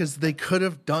sucks because they could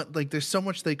have done there's so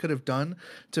much they could have done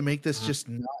to make this just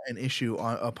not an issue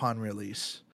upon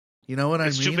release. You know what I mean?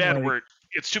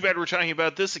 It's too bad we're talking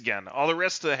about this again. All the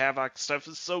rest of the Havoc stuff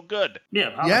is so good.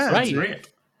 Yeah, right. Great.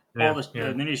 All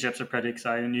the new ships are pretty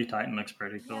exciting. New Titan looks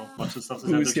pretty cool. Lots of stuff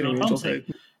looks real promising.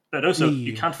 But also,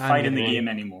 you can't fight in the game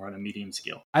anymore on a medium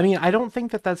scale. I mean, I don't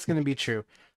think that's going to be true.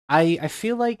 I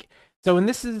feel like so, and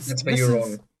this is that's where you're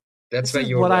wrong. That's where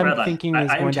you're what wrong. I'm thinking is going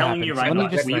to happen. I'm telling you right now,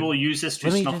 we will use this to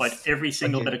snuff out every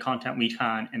single bit of content we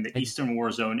can in the Eastern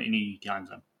War Zone in any time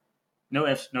zone. No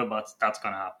ifs, no buts. That's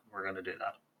going to happen. We're going to do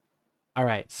that. All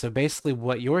right. So basically,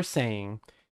 what you're saying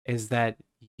is that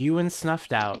you and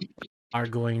Snuffed Out are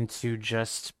going to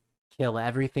just kill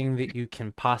everything that you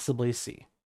can possibly see.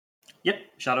 Yep.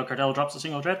 Shadow Cartel drops a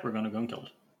single dread. We're going to go and kill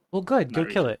it. Well, good. Go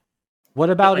kill it. What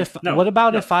about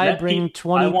if I bring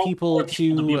 20 people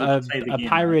to a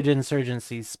pirate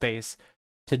insurgency space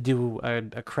to do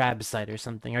a crab site or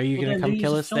something? Are you going to come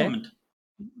kill us there?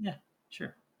 Yeah,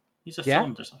 sure. Use a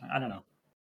filament or something. I don't know.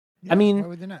 I mean, why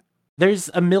would they not? There's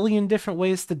a million different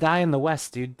ways to die in the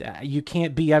West, dude. You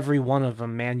can't be every one of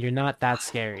them, man. You're not that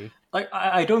scary. Like,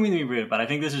 I don't mean to be rude, but I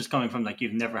think this is coming from like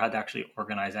you've never had to actually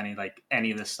organize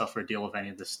any of this stuff or deal with any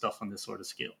of this stuff on this sort of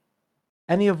scale.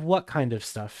 Any of what kind of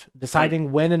stuff?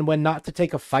 Deciding when and when not to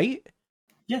take a fight?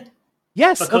 Yeah.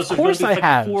 Yes, because of course I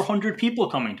have. 400 people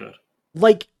coming to it.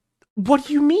 Like, what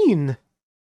do you mean?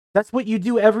 That's what you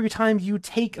do every time you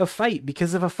take a fight,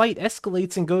 because if a fight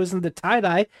escalates and goes into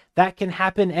tie-dye, that can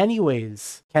happen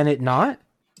anyways. Can it not?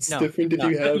 It's different if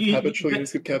you have habitual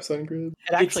use of caps on grid.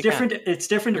 It's different. It's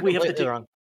different if we have to take... wrong.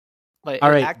 Like,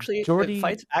 all right, actually, Jordy,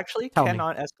 fights actually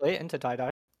cannot escalate into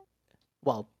tie-dye.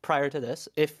 Well, prior to this,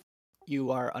 if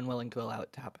you are unwilling to allow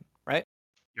it to happen, right?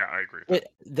 Yeah, I agree.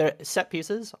 The set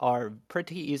pieces are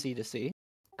pretty easy to see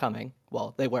coming.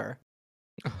 Well, they were.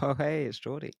 Oh, hey, it's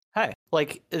Jordy. Hi.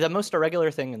 Like, the most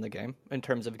irregular thing in the game, in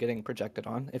terms of getting projected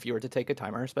on, if you were to take a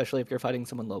timer, especially if you're fighting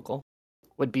someone local,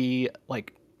 would be,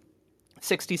 like,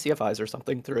 60 CFIs or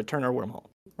something through a Turner wormhole,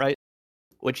 right?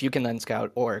 Which you can then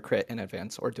scout or crit in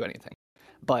advance or do anything.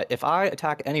 But if I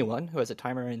attack anyone who has a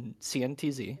timer in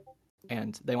CNTZ,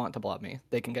 and they want to blob me,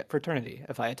 they can get Fraternity.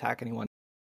 If I attack anyone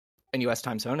in US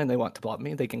time zone and they want to blob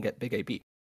me, they can get Big AB.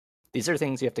 These are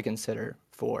things you have to consider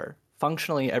for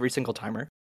functionally every single timer,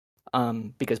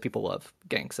 because people love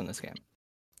ganks in this game.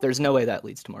 There's no way that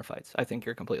leads to more fights. I think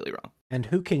you're completely wrong. And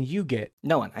who can you get?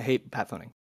 No one. I hate pat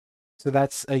phoning. So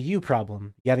that's a you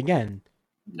problem, yet again.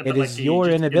 No, it is your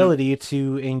inability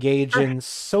to engage in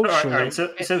social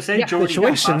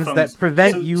situations that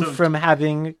prevent you from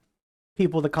having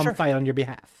people to come fight on your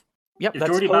behalf. Yep,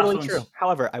 that's totally true.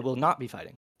 However, I will not be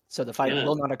fighting, so the fight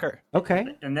will not occur. Okay.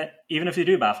 And that, even if you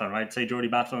do Batphone, right? Say Jordy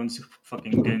Batphone's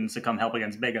fucking goons to come help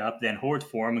against Big Up, then Horde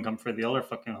form and come for the other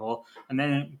fucking hole, and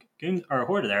then goons or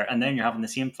Horde are there, and then you're having the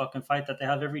same fucking fight that they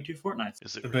have every 2 fortnights.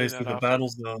 So basically, the battle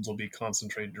zones will be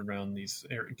concentrated around these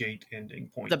gate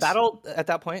ending points. The battle at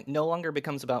that point no longer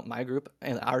becomes about my group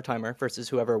and our timer versus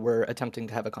whoever we're attempting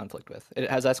to have a conflict with. It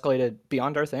has escalated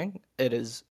beyond our thing. It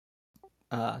is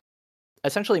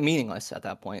essentially meaningless at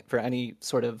that point for any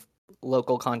sort of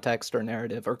local context or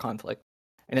narrative or conflict.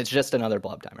 And it's just another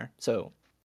blob timer. So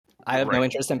I have no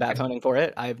interest in bat phoning for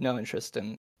it. I have no interest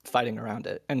in fighting around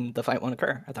it. And the fight won't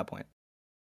occur at that point.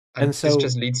 And so, this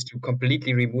just leads to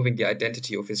completely removing the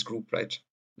identity of his group, right?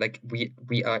 Like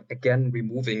we are again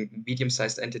removing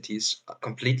medium-sized entities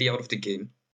completely out of the game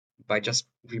by just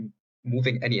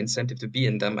removing any incentive to be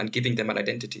in them and giving them an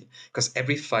identity. Because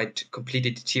every fight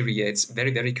completely deteriorates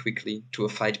very, very quickly to a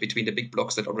fight between the big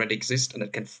blocks that already exist and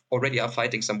that already are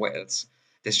fighting somewhere else.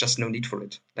 There's just no need for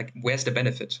it. Like, where's the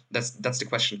benefit? That's the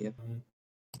question here.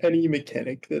 Any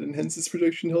mechanic that enhances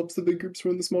projection helps the big groups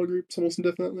run the small groups almost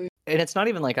indefinitely. And it's not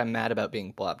even like I'm mad about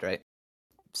being blobbed, right?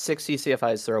 60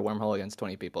 CFIs through a wormhole against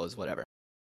 20 people is whatever.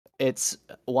 It's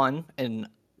 1, an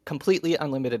completely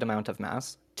unlimited amount of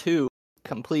mass. 2,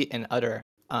 complete and utter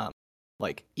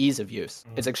ease of use.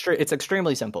 It's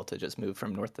extremely simple to just move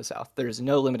from north to south. There's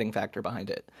no limiting factor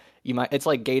behind it. It's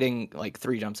like gating like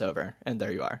 3 jumps over, and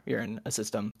there you are. You're in a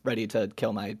system ready to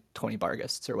kill my 20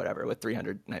 Barghists or whatever with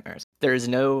 300 nightmares. There is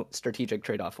no strategic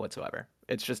trade-off whatsoever.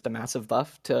 It's just a massive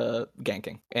buff to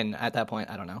ganking. And at that point,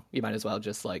 I don't know, you might as well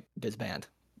just like disband.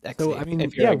 So I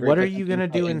mean, yeah, what are you gonna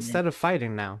do instead of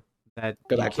fighting now? That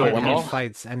go you back to a can't wormhole? have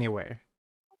fights anywhere.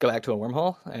 Go back to a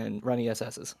wormhole and run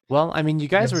ESSs. Well, I mean, you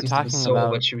guys were talking so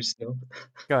about. Overjuiced now.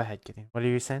 Go ahead, Gideon. What are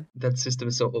you saying? That system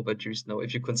is so overjuiced now.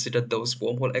 If you consider those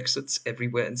wormhole exits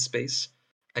everywhere in space,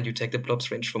 and you take the blob's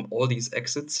range from all these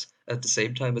exits at the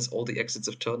same time as all the exits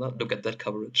of Turner, look at that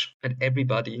coverage. And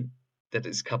everybody that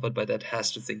is covered by that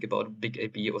has to think about Big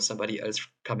AB or somebody else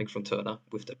coming from Turner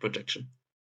with that projection.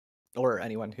 Or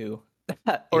anyone who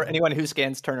anyone who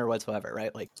scans Turner whatsoever,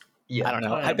 right? Like, yeah. I don't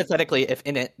know. Hypothetically, if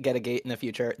Init get a gate in the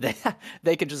future,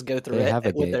 they could just go through They it have a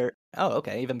with gate. their. Oh,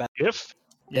 okay, even better. If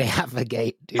They have a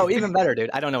gate, dude. Oh, even better, dude.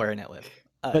 I don't know where Init live.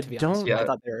 But to be don't. honest. I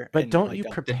thought they were But in, don't like, you the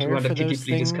prepare 200 for Piggy those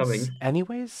fleet is things coming.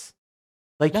 anyways?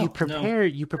 Like No,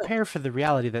 you prepare for the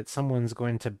reality that someone's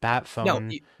going to bat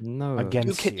phone No.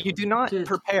 against you. You do not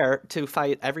prepare to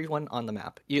fight everyone on the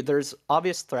map. There's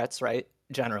obvious threats, right?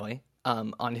 Generally,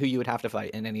 on who you would have to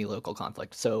fight in any local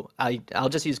conflict. So I'll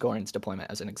just use Goran's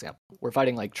deployment as an example. We're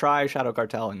fighting like Tri, Shadow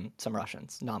Cartel, and some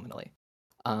Russians nominally.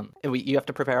 You have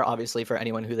to prepare obviously for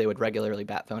anyone who they would regularly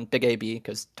bat phone. Big AB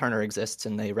because Turner exists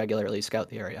and they regularly scout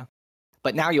the area.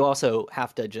 But now you also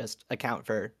have to just account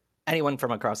for anyone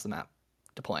from across the map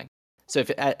deploying. So if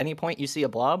at any point you see a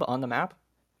blob on the map,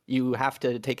 you have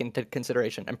to take into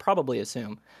consideration and probably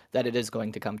assume that it is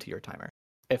going to come to your timer.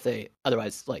 If they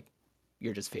otherwise, like,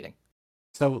 you're just feeding.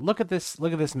 So look at this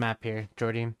map here,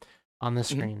 Jordy, on the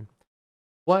screen.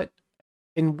 Mm-hmm.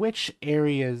 In which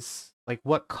areas, like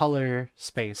what color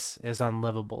space is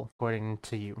unlivable according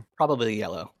to you? Probably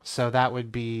yellow. So that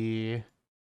would be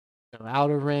the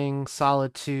Outer Ring,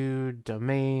 Solitude,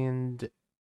 Domain, the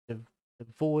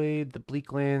Void, the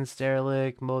Bleaklands,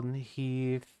 Derelict, Molten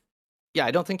Heath. Yeah,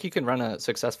 I don't think you can run a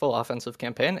successful offensive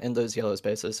campaign in those yellow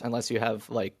spaces unless you have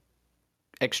like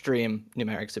extreme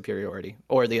numeric superiority,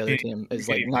 or the other team is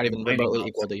like not even remotely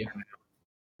equal to you.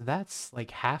 That's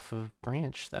like half of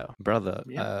Branch, though. Brother.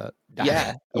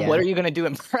 Yeah. What are you gonna do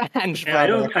in Branch? Yeah, I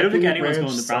don't think anyone's Branch going to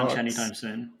Branch sucks. anytime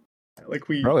soon. Like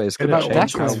we, Bro, it's gonna About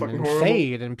change Deckman how and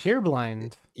Fade and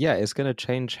Pureblind. Yeah, it's gonna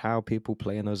change how people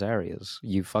play in those areas.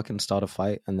 You fucking start a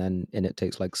fight and then it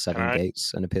takes like 7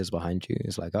 gates and appears behind you.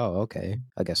 It's like, oh, okay.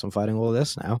 I guess I'm fighting all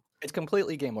this now. It's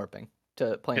completely game warping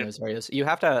to play in those areas. You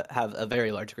have to have a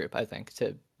very large group, I think,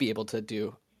 to be able to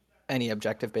do any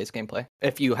objective-based gameplay.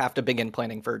 If you have to begin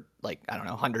planning for, like, I don't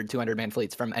know, 100, 200 man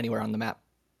fleets from anywhere on the map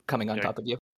coming on top of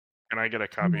you. Can I get a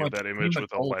copy of that image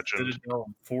with a legend?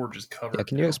 Forge is covered. Yeah,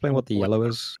 can you explain what the yellow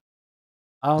is?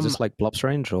 Is this like Blob's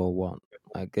range or what?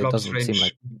 Like it Blob's doesn't range seem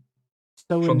like.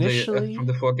 So from initially, from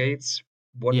the 4 gates,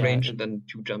 1 Yeah. range and then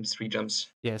 2 jumps, 3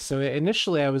 jumps. yeah. So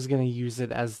initially, I was gonna use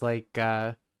it as like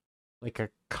a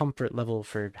comfort level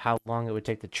for how long it would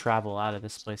take to travel out of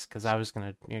this place, because I was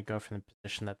gonna go from the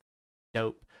position that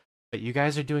dope. But you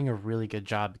guys are doing a really good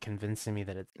job convincing me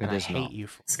that it's gonna hate you.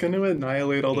 It's going to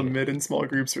annihilate all the mid and small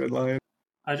groups red line.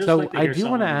 I do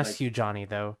want to ask you, Johnny,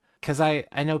 though, because I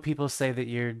know people say that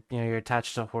you're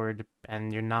attached to Horde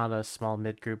and you're not a small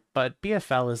mid group, but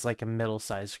BFL is like a middle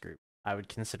sized group. I would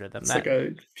consider them. It's like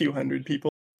a few hundred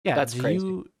people. Yeah, that's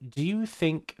crazy. Do you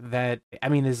think that, I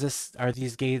mean, are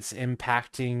these gates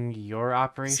impacting your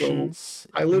operations? So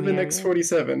I live in the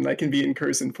X47. I can be in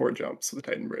Curse 4 jumps with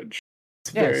the Titan Bridge.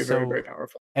 It's very, very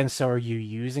powerful. And so are you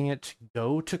using it to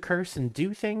go to Curse and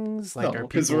do things? Like, no,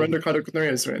 because we're under contract with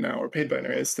Nereus right now. We're paid by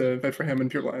Nereus to fight for him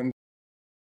and Pureblind.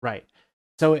 Right.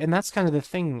 So, and that's kind of the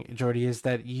thing, Jordy, is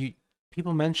that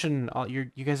people mention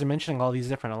you guys are mentioning all these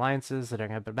different alliances that are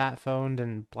going to be bat-phoned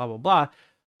and blah blah blah.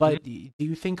 But do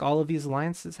you think all of these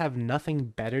alliances have nothing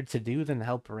better to do than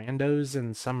help randos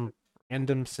in some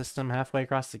random system halfway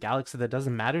across the galaxy that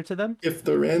doesn't matter to them? If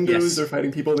the randos are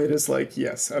fighting people they dislike,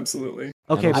 yes, absolutely.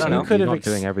 Okay, also, but you could have not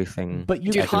doing everything. But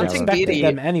you Dude, could have Haunting expected Deity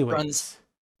them anyways.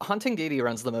 Haunting Deity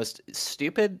runs the most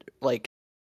stupid, like,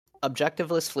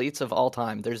 objectiveless fleets of all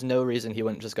time. There's no reason he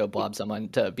wouldn't just go blob someone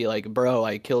to be like, bro,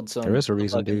 I killed some There is a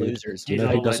reason, fucking dude. losers. Do you know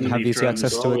who doesn't have easy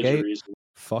access to a gate?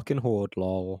 Fucking Horde,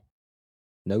 lol.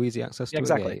 No easy access to a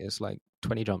gate. It's like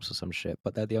 20 jumps or some shit,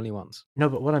 but they're the only ones. No,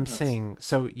 but what I'm saying,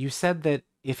 so you said that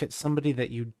if it's somebody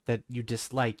that you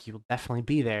dislike, you'll definitely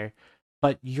be there,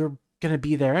 but you're gonna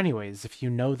be there anyways if you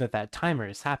know that timer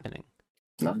is happening.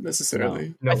 Not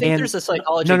necessarily. I think there's a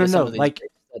psychology to some of these things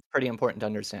that's pretty important to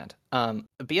understand.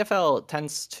 BFL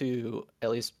tends to, at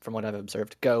least from what I've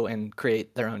observed, go and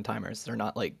create their own timers. They're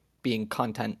not like being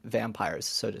content vampires,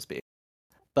 so to speak.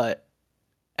 But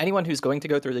anyone who's going to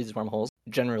go through these wormholes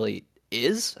generally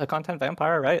is a content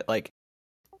vampire, right? Like,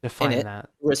 define that.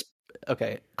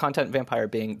 Okay, content vampire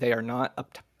being they are not a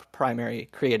primary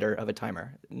creator of a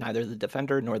timer, neither the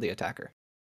defender nor the attacker.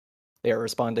 They are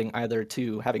responding either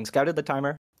to having scouted the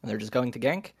timer and they're just going to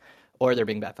gank, or they're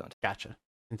being bat-phoned. Gotcha.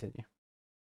 Continue.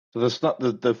 So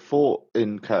the fort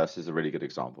in Curse is a really good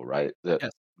example, right?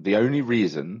 That the only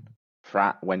reason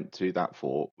Frat went to that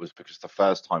fort was because the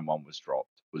first time one was dropped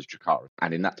was Jakara,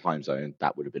 and in that time zone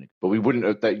that would have been. But we wouldn't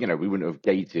have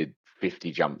gated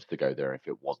 50 jumps to go there if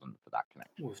it wasn't for that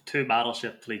connection. With 2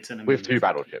 battleship fleets in a With 2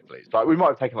 battleship fleets, like we might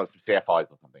have taken like some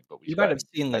CFIs or something, but you might have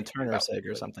seen the Turner Sig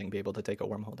or something be able to take a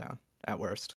wormhole down at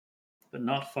worst. But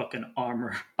not fucking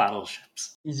armor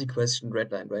battleships. Easy question,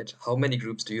 Redline, right? How many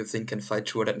groups do you think can fight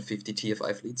 250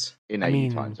 TFI fleets? In AU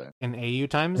time zone. In AU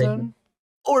time zone?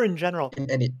 Or in general? In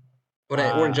any.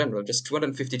 Or in general, just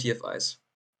 250 TFIs.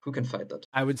 Who can fight that?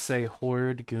 I would say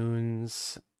Horde,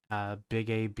 Goons, Big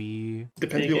AB.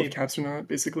 Depends if you have caps or not,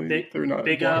 basically. They're not.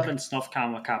 Big Ab and Snuff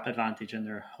Cam with cap advantage in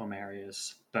their home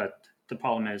areas. But the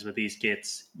problem is with these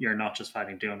gates, you're not just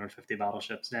fighting 250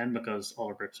 battleships then because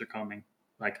all groups are coming.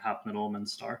 Like happened at Omen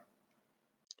Star.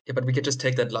 Yeah, but we can just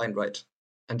take that line, right?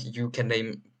 And you can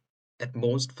name at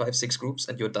most 5-6 groups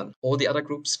and you're done. All the other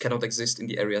groups cannot exist in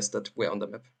the areas that were on the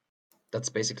map. That's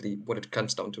basically what it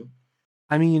comes down to.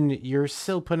 I mean, you're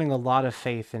still putting a lot of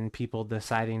faith in people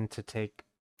deciding to take,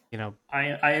 I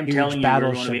am telling you, you're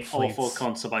going to be awful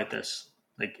cunts about this.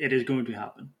 Like, it is going to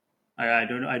happen. I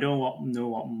don't know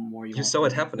what more you saw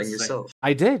it happening yourself.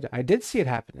 I did see it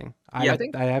happening. I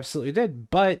absolutely did,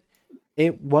 but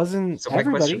it wasn't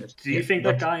everybody. Do you think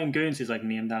that guy in Goons who's like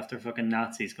named after fucking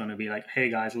Nazis going to be like, hey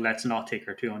guys, let's not take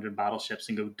our 200 battleships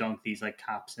and go dunk these like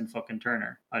caps in fucking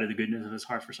Turner out of the goodness of his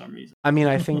heart for some reason? I mean,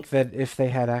 I think that if they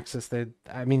had access,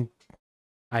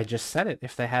 I just said it.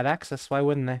 If they had access, why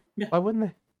wouldn't they? Yeah. Why wouldn't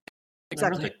they?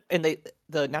 Exactly. And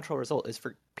the natural result is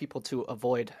for people to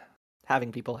avoid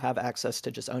having people have access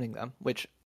to just owning them, which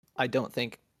I don't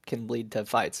think can lead to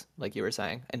fights, like you were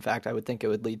saying. In fact, I would think it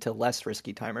would lead to less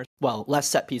risky timers. Well, less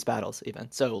set-piece battles,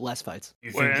 even. So, less fights.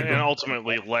 And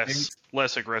ultimately,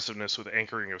 less aggressiveness with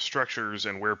anchoring of structures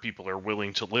and where people are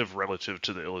willing to live relative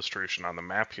to the illustration on the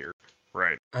map here.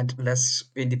 Right. And less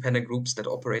independent groups that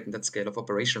operate in that scale of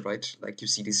operation, right? Like, you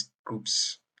see these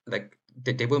groups, like,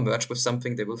 they will merge with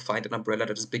something, they will find an umbrella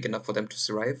that is big enough for them to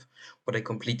survive, or they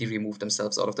completely remove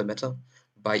themselves out of the meta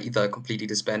by either completely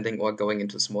disbanding or going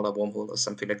into a smaller wormhole or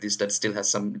something like this that still has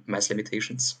some mass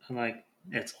limitations. Like,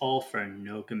 it's all for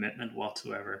no commitment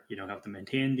whatsoever. You don't have to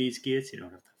maintain these gates, you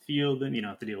don't have to field them, you don't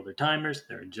have to deal with their timers,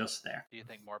 they're just there. Do you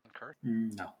think more Kurt?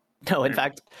 No. No, in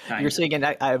fact, you're seeing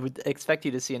I would expect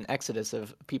you to see an exodus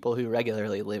of people who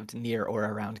regularly lived near or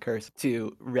around Curse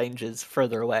to ranges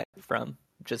further away from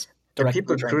just the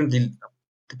people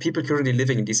currently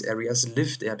living in these areas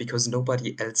live there because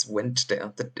nobody else went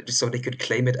there, so they could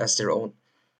claim it as their own.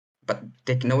 But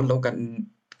they no longer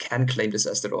can claim this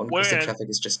as their own because the traffic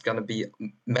is just going to be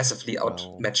massively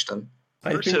outmatched them.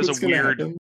 Curse has a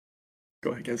weird...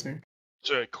 Go ahead, Gesner.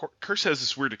 So Curse has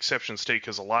this weird exception state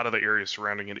because a lot of the area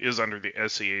surrounding it is under the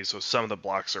SCA, so some of the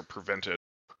blocks are prevented.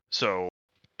 So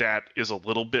that is a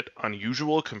little bit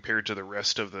unusual compared to the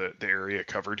rest of the area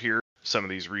covered here. Some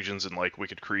of these regions in like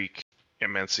Wicked Creek,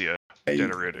 Immensia,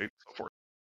 Denerid, and so forth.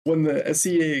 When the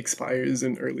SCA expires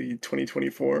in early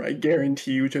 2024, I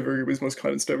guarantee whichever group is most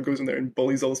content stuff goes in there and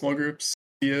bullies all the small groups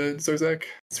via Zarzakh.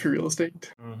 It's free real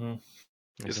estate.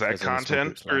 Mm-hmm. Is that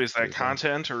content, or is that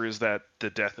content, or is that the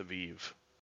death of Eve?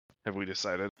 Have we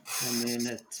decided? I mean,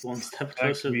 it's one step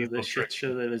closer to the shit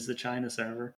show that is the China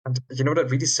server. And you know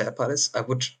what really sad part is? I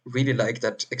would really like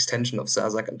that extension of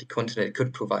Zarzakh and the content it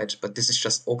could provide, but this is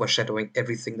just overshadowing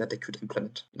everything that they could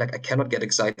implement. Like, I cannot get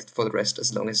excited for the rest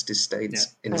as long as this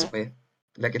stays in this way.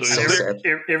 Like, it's so sad.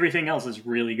 Everything else is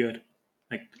really good.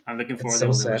 Like, I'm looking forward to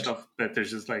all the other stuff, but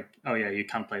there's just like, oh yeah, you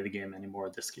can't play the game anymore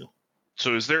with this skill.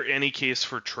 So is there any case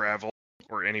for travel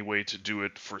or any way to do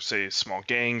it for, say, small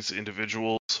gangs,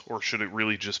 individuals, or should it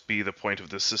really just be the point of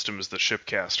this system is the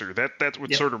shipcaster? That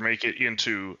would sort of make it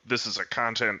into, this is a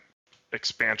content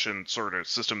expansion sort of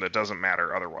system that doesn't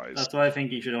matter otherwise. That's why I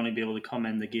think you should only be able to come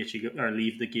in the gate you go, or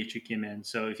leave the gate you came in.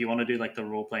 So if you want to do like the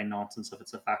role-playing nonsense, if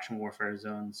it's the faction warfare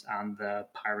zones and the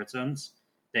pirate zones,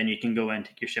 then you can go in,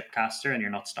 take your shipcaster, and you're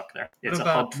not stuck there. It's a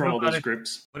hub for all those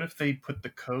groups. What if they put the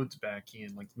codes back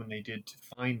in, like when they did to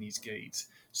find these gates?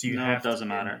 So it doesn't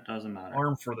matter. It doesn't matter.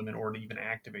 Arm for them in order to even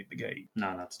activate the gate.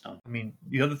 No, that's dumb. I mean,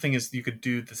 the other thing is you could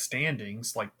do the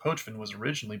standings like Poachman was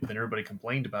originally, but then everybody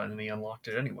complained about it and they unlocked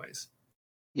it anyways.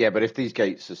 Yeah, but if these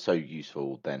gates are so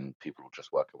useful, then people will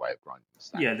just work a way of grinding the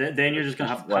standings. Yeah, then you're just going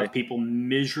to have people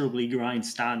miserably grind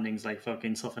standings like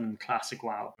fucking something in classic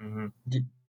WoW. Mm-hmm.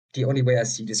 The only way I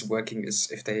see this working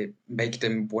is if they make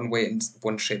them one way in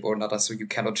one shape or another, so you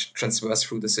cannot transverse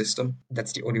through the system.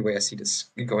 That's the only way I see this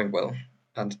going well.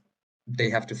 And they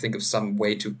have to think of some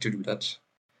way to do that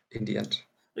in the end.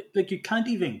 Like you can't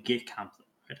even gate camp them,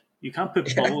 right? You can't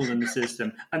put bubbles in the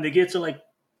system. And the gates are like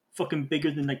fucking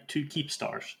bigger than like 2 keep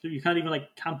stars. So you can't even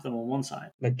like camp them on one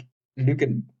side. Like Luke,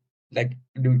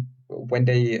 when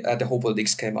the whole World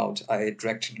Leagues came out, I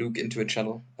dragged Luke into a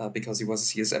channel because he was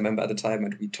a CSM member at the time,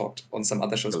 and we talked on some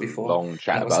other shows before. Long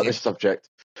chat about this subject.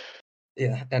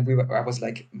 Yeah, and I was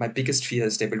like, my biggest fear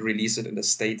is they will release it in the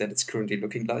state that it's currently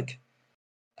looking like,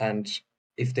 and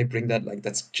if they bring that, like,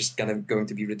 that's just going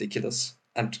to be ridiculous.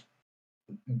 And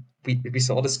we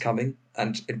saw this coming,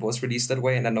 and it was released that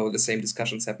way. And I know the same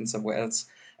discussions happened somewhere else,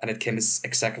 and it came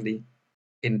exactly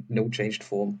in no changed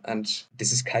form. And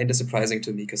this is kind of surprising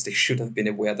to me because they should have been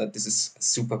aware that this is a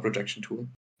super projection tool.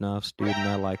 Nerfs, dude, and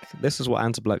they're like, this is what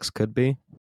Antiplex could be.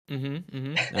 And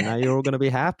now you're all going to be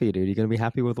happy, dude. You're going to be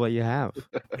happy with what you have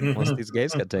once these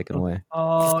gates get taken away.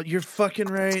 Oh, you're fucking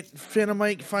right.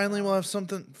 Phantomite finally will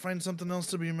find something else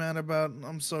to be mad about.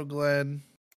 I'm so glad.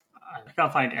 I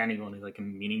can't find anyone who's like a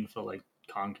meaningful like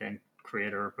content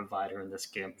creator or provider in this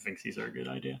game who thinks these are a good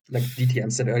idea. Like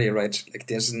DTM said earlier, right? Like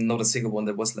there's not a single one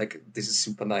that was like, this is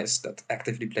super nice, that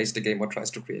actively plays the game or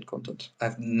tries to create content.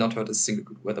 I've not heard a single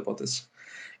good word about this.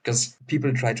 Because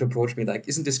people try to approach me like,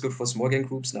 isn't this good for small game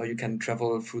groups? Now you can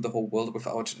travel through the whole world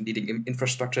without needing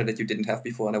infrastructure that you didn't have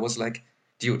before. And I was like,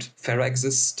 dude, Farah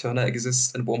exists, Turner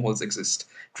exists, and wormholes exist.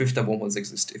 Drifter wormholes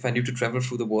exist. If I knew to travel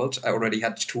through the world, I already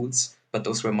had tools, but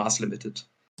those were mass limited.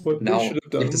 What they should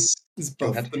have done is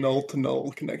buff the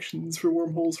null-to-null connections for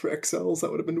wormholes for XLs.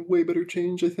 That would have been a way better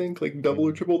change, I think. Like double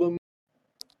or triple them.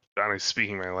 Johnny's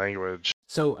speaking my language.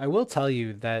 So I will tell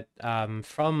you that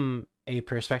from a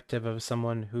perspective of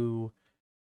someone who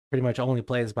pretty much only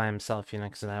plays by himself,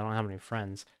 because I don't have any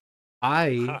friends,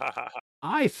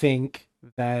 I think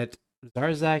that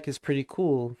Zarzakh is pretty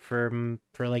cool for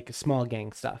like small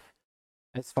gang stuff.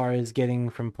 As far as getting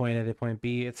from point A to point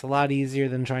B, it's a lot easier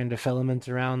than trying to filament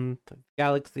around the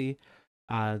galaxy.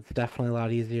 It's definitely a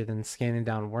lot easier than scanning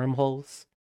down wormholes.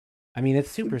 I mean,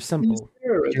 it's super simple.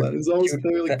 It's always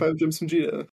there, like 5 gems from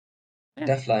Gita.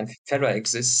 Deathline, Farah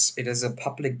exists. It is a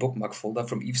public bookmark folder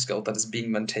from Eve Scout that is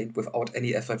being maintained without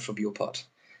any effort from your part.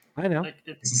 I know.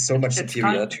 This is so much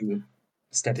superior to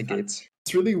static gates.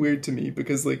 It's really weird to me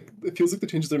because like it feels like the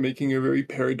changes they're making are very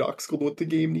paradoxical to what the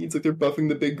game needs. Like they're buffing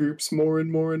the big groups more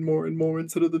and more and more and more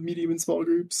instead of the medium and small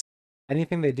groups.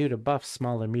 Anything they do to buff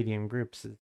small or medium groups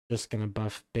is just going to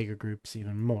buff bigger groups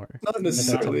even more. Not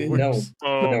necessarily. No.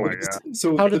 Oh my god.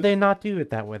 So how did they not do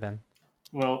it that way then?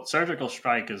 Well, Surgical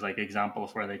Strike is like example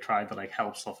of where they tried to like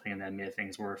help something and then made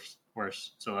things worse.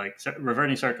 So like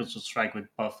reverting Surgical Strike would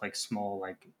buff like small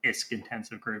like ISK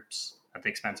intensive groups at the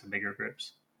expense of bigger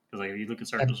groups. Because like if you look at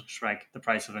Surgical Strike, the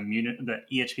price of the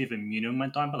EHP of Immunum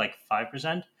went down by like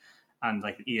 5%, and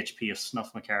like the EHP of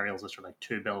Snuff Materials, which are like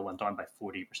 2 bill, went down by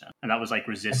 40%. And that was like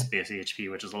resist-based EHP,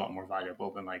 which is a lot more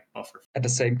valuable than like buffer. At the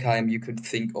same time, you could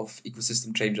think of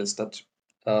ecosystem changes that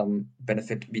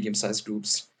benefit medium-sized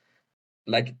groups.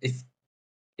 Like if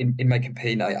in my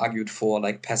campaign, I argued for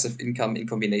like passive income in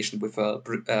combination with a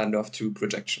nerf 2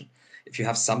 projection. If you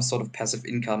have some sort of passive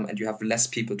income and you have less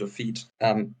people to feed,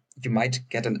 you might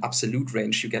get an absolute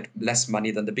range. You get less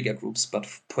money than the bigger groups, but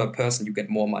per person you get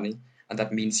more money. and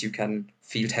that means you can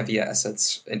field heavier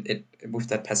assets with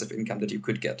that passive income that you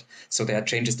could get. So there are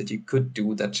changes that you could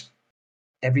do that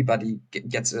everybody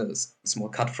gets a small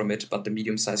cut from it, but the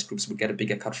medium-sized groups will get a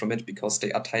bigger cut from it because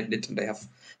they are tight-knit and they have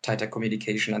tighter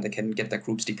communication and they can get their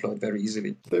groups deployed very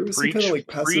easily. There was some kind of like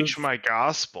passive, preach my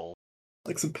gospel.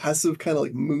 Like some passive kind of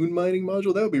like moon mining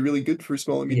module. That would be really good for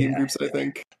small and medium groups, I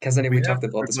think. Because we talked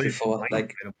about this before.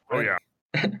 Like, oh yeah.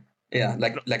 Yeah,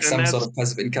 like some sort of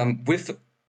passive income with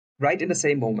right in the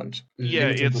same moment. Yeah,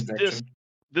 it's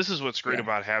this is what's great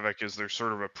about Havoc is there's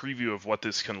sort of a preview of what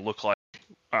this can look like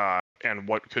and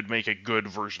what could make a good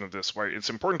version of this. Right? It's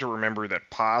important to remember that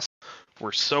POS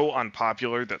were so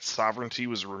unpopular that sovereignty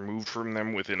was removed from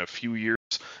them within a few years,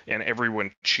 and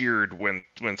everyone cheered when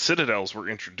Citadels were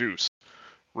introduced.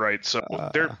 Right? So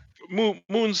their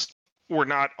moons were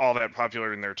not all that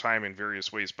popular in their time in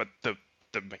various ways, but the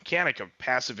mechanic of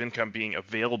passive income being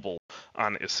available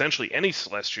on essentially any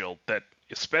celestial that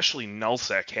especially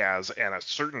nullsec has, and a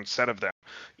certain set of them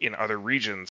in other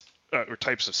regions or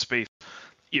types of space,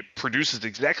 it produces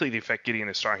exactly the effect Gideon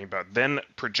is talking about. Then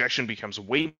projection becomes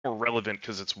way more relevant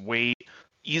because it's way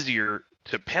easier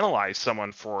to penalize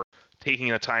someone for taking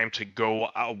the time to go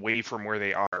away from where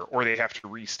they are, or they have to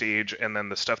restage, and then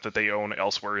the stuff that they own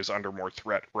elsewhere is under more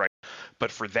threat, right? But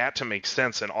for that to make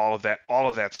sense, and all of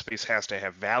that space has to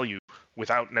have value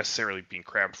without necessarily being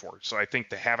crabbed for. So I think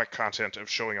the Havoc content of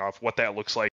showing off what that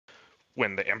looks like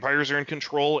when the Empires are in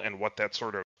control and what that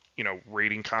sort of,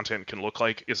 raiding content can look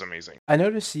like is amazing. I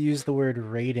noticed you use the word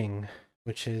raiding,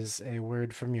 which is a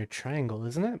word from your triangle,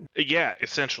 isn't it? Yeah,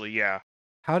 essentially, yeah.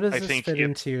 How does this fit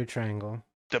into your triangle?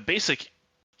 The basic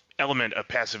element of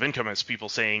passive income is people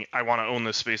saying, I want to own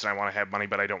this space and I want to have money,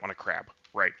 but I don't want to crab,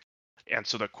 right? And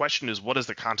so the question is, what does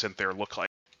the content there look like?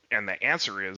 And the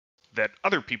answer is that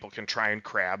other people can try and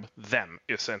crab them,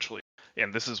 essentially.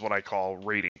 And this is what I call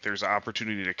raiding. There's an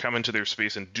opportunity to come into their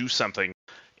space and do something,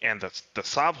 and the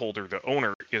sov holder, the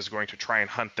owner, is going to try and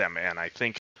hunt them. And I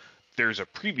think there's a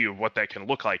preview of what that can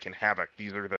look like in Havoc.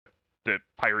 These are the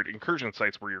pirate incursion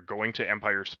sites where you're going to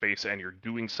Empire space and you're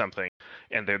doing something,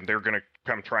 and then they're going to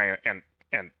come try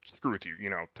and screw with you,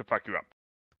 to fuck you up.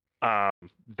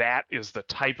 That is the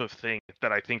type of thing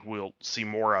that I think we'll see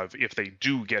more of if they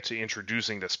do get to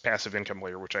introducing this passive income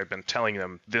layer, which I've been telling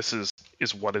them this is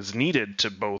what is needed to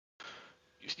both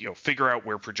figure out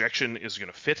where projection is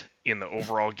going to fit in the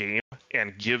overall game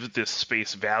and give this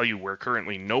space value where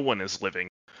currently no one is living.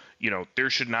 There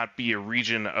should not be a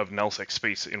region of nullsec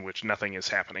space in which nothing is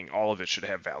happening. All of it should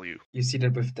have value. You see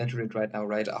that with Detroit right now,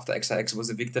 right? After XIX was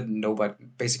evicted,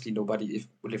 basically nobody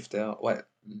lived there. Well,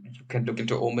 you can look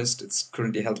into Omist. It's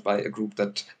currently held by a group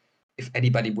that, if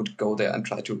anybody would go there and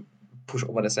try to push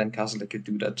over the sandcastle, they could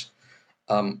do that.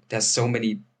 There's so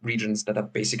many regions that are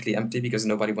basically empty because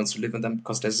nobody wants to live in them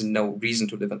because there's no reason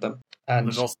to live in them.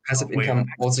 And passive income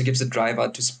also gives a driver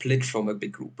to split from a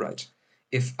big group, right?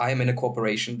 If I'm in a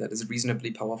corporation that is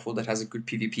reasonably powerful, that has a good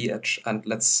PvP edge, and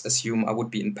let's assume I would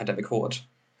be in Pandemic Horde,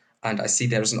 and I see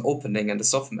there's an opening in the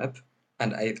soft map,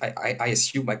 and I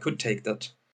assume I could take that,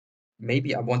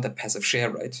 maybe I want that passive share,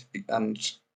 right? And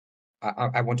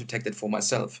I want to take that for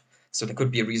myself. So there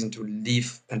could be a reason to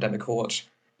leave Pandemic Horde,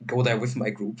 go there with my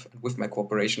group, with my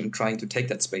corporation, trying to take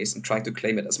that space and trying to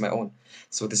claim it as my own.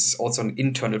 So this is also an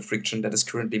internal friction that is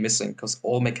currently missing, because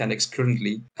all mechanics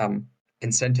currently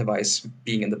incentivize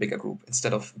being in the bigger group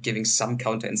instead of giving some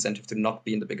counter incentive to not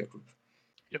be in the bigger group.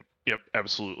 Yep,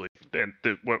 absolutely. And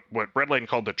what Redline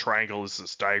called the triangle is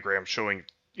this diagram showing,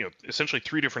 essentially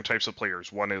three different types of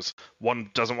players.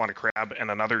 One doesn't want to crab, and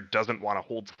another doesn't want to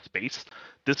hold space.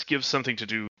 This gives something to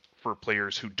do for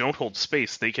players who don't hold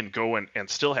space. They can go and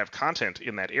still have content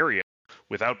in that area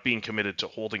without being committed to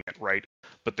holding it, right?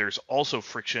 But there's also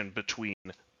friction between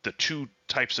the two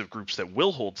types of groups that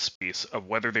will hold space of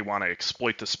whether they want to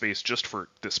exploit the space just for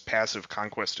this passive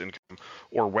conquest income,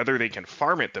 or whether they can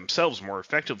farm it themselves more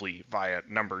effectively via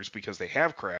numbers because they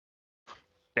have crab.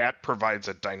 That provides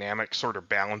a dynamic sort of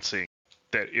balancing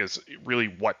that is really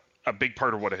what a big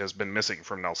part of what has been missing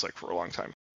from nullsec for a long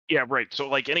time. Yeah, right. So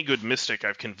like any good mystic,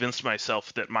 I've convinced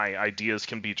myself that my ideas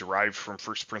can be derived from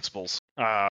first principles,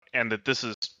 and that this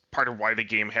is part of why the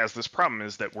game has this problem,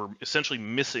 is that we're essentially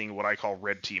missing what I call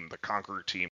red team, the conqueror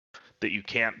team, that you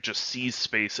can't just seize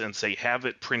space and say, have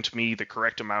it print me the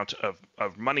correct amount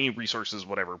of money, resources,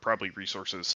 whatever, probably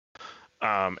resources,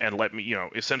 and let me,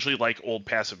 essentially like old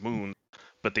passive moon,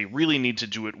 but they really need to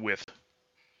do it with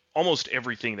almost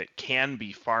everything that can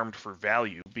be farmed for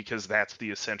value, because that's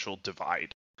the essential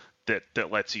divide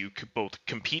that lets you both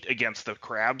compete against the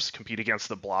crabs, compete against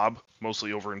the blob,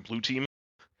 mostly over in blue team,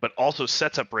 but also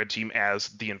sets up red team as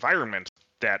the environment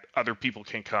that other people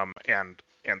can come and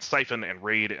siphon and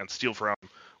raid and steal from.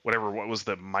 Whatever, what was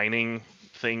the mining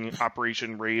thing,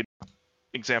 Operation Raid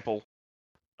example?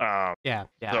 Yeah,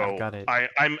 so I've got it.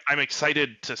 I'm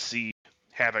excited to see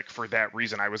Havoc for that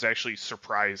reason. I was actually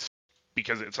surprised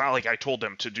because it's not like I told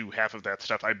them to do half of that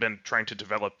stuff. I've been trying to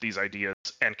develop these ideas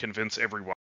and convince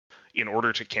everyone in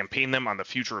order to campaign them on the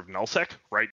future of nullsec,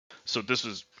 right? So this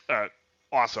is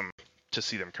awesome to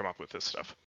see them come up with this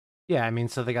stuff. Yeah, I mean,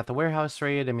 so they got the warehouse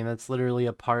raid. I mean, that's literally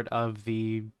a part of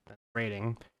the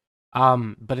raiding.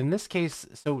 But in this case,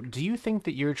 so do you think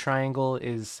that your triangle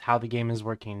is how the game is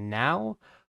working now,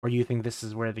 or you think this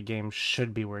is where the game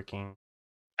should be working?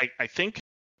 I think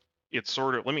it's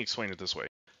sort of, let me explain it this way.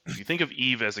 If you think of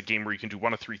EVE as a game where you can do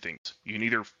one of three things, you can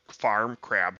either farm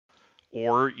crab,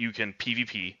 or you can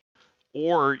PvP,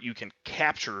 or you can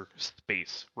capture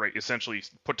space, right? Essentially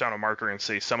put down a marker and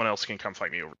say someone else can come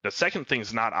fight me over. The second thing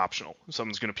is not optional. If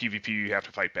someone's going to PvP, you have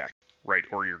to fight back, right?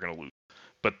 Or you're going to lose.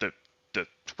 But the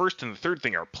first and the third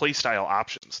thing are playstyle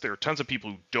options. There are tons of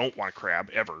people who don't want crab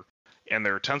ever, and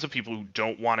there are tons of people who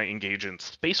don't want to engage in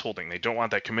space holding. They don't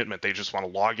want that commitment. They just want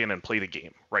to log in and play the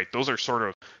game, right? Those are sort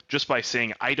of, just by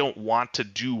saying, I don't want to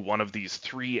do one of these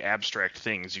three abstract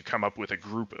things, you come up with a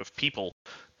group of people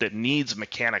that needs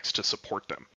mechanics to support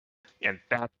them. And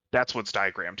that's what's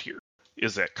diagrammed here,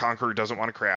 is that Conqueror doesn't want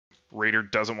to crab, Raider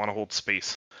doesn't want to hold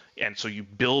space, and so you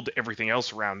build everything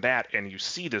else around that, and you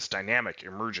see this dynamic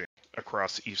emerging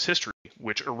across EVE's history,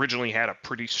 which originally had a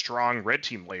pretty strong red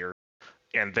team layer,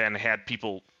 and then had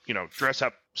people, dress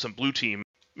up some blue team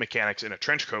mechanics in a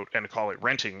trench coat and call it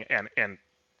renting, and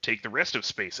take the rest of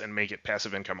space and make it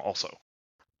passive income also.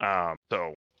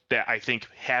 So that, I think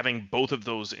having both of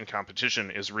those in competition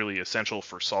is really essential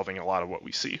for solving a lot of what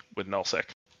we see with nullsec,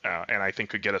 and I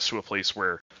think could get us to a place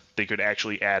where they could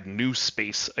actually add new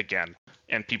space again,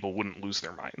 and people wouldn't lose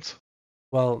their minds.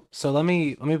 Well, so let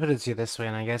me put it to you this way,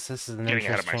 and I guess this is an Getting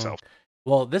ahead of myself.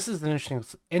 Well, this is an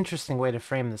interesting way to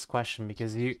frame this question,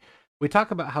 because we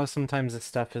talk about how sometimes this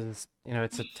stuff is,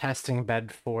 it's a testing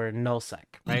bed for nullsec,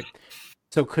 right?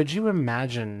 So could you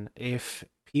imagine if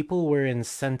people were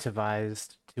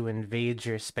incentivized to invade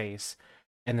your space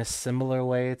in a similar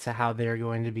way to how they're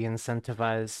going to be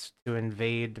incentivized to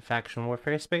invade faction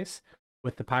warfare space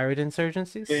with the pirate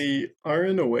insurgencies? They are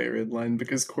in a way, Redline,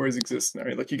 because cores exist now,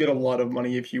 right? Like, you get a lot of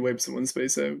money if you wipe someone's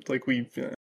space out. Like, we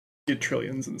get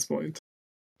trillions at this point.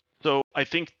 So I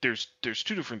think there's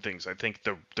two different things. I think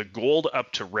the gold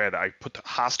up to red, I put the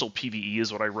hostile PvE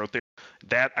is what I wrote there.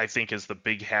 That, I think, is the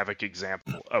big Havoc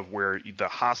example of where the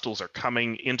hostiles are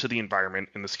coming into the environment,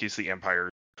 in this case the Empire,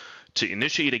 to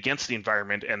initiate against the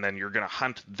environment, and then you're going to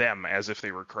hunt them as if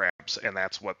they were crabs, and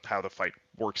that's how the fight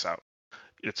works out.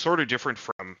 It's sort of different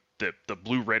from the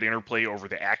blue-red interplay over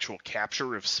the actual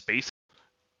capture of space.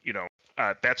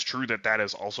 That's true that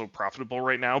is also profitable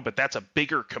right now, but that's a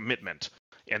bigger commitment.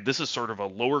 And this is sort of a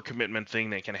lower commitment thing.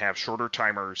 They can have shorter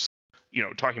timers,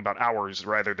 talking about hours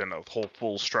rather than a whole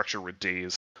full structure with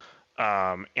days.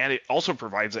 And it also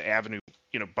provides an avenue,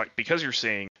 but because you're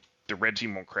saying the red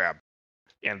team won't crab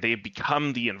and they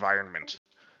become the environment,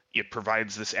 it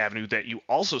provides this avenue that you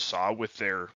also saw with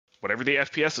their, whatever the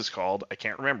FPS is called, I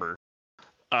can't remember.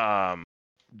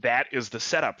 That is the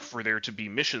setup for there to be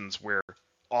missions where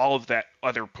all of that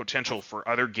other potential for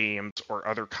other games or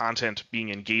other content being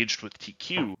engaged with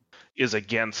TQ is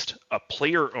against a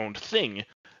player-owned thing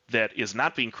that is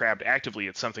not being crabbed actively.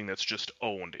 It's something that's just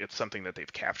owned. It's something that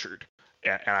they've captured.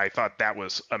 And I thought that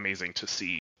was amazing to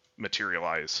see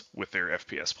materialize with their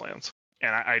FPS plans.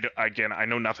 And I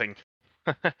know nothing,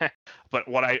 but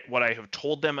what I have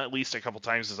told them at least a couple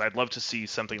times is I'd love to see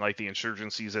something like the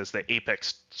Insurgencies as the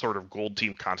Apex sort of gold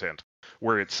team content,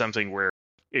 where it's something where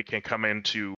it can come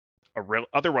into a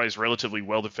otherwise relatively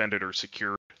well-defended or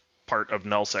secure part of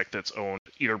nullsec that's owned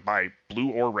either by blue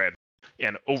or red,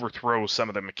 and overthrow some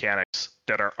of the mechanics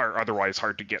that are otherwise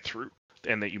hard to get through,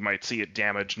 and that you might see it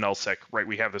damage nullsec, right?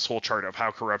 We have this whole chart of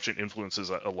how corruption influences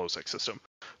a low-sec system.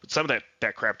 But some of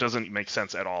that crap doesn't make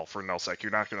sense at all for nullsec.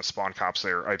 You're not going to spawn cops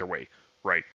there either way,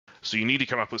 right? So you need to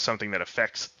come up with something that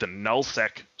affects the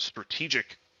nullsec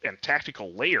strategic and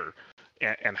tactical layer,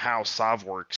 and how SOV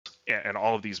works, and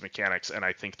all of these mechanics, and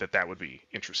I think that would be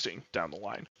interesting down the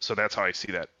line. So that's how I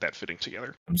see that fitting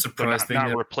together. I'm surprised so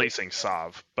not replacing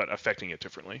SOV, but affecting it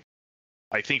differently.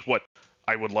 I think what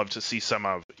I would love to see some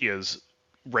of is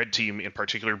Red Team in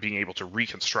particular being able to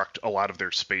reconstruct a lot of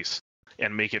their space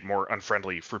and make it more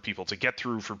unfriendly for people to get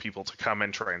through, for people to come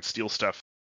and try and steal stuff,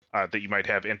 that you might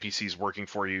have NPCs working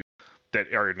for you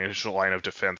that are an initial line of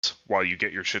defense while you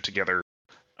get your shit together.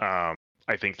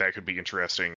 I think that could be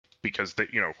interesting, because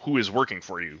who is working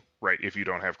for you, right? If you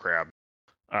don't have crab,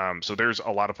 So there's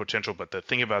a lot of potential. But the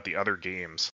thing about the other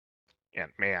games,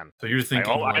 and man, so you're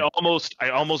thinking I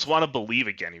almost want to believe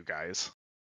again, you guys.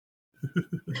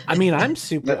 I mean, I'm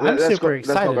super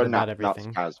excited about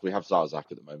everything. As we have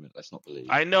Zarzakh at the moment, let's not believe.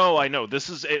 I know. This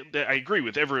is. I agree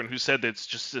with everyone who said that it's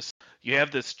just this. You have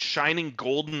this shining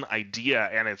golden idea,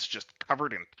 and it's just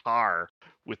covered in tar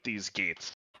with these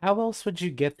gates. How else would you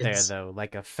get there, though?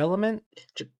 Like a filament?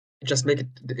 Just make it.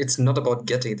 It's not about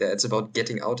getting there. It's about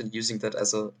getting out and using that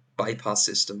as a bypass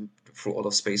system through all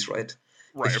of space, right?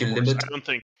 Right. If you I don't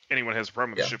think anyone has a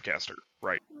problem with the shipcaster,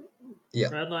 right? Yeah.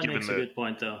 Redline makes a good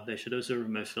point, though. They should also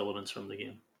remove filaments from the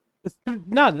game.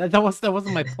 No, that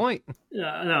wasn't my point.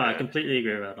 Yeah, no, I completely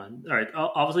agree with Redline. All right,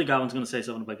 obviously Gavin's going to say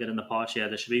something about getting the potch. Yeah,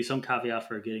 there should be some caveat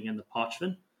for getting in the potch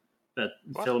fin, but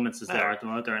filaments as they are at the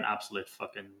moment, they're an absolute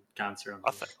fucking cancer.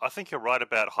 I think you're right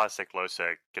about high sec, low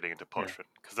sec getting into potch fin,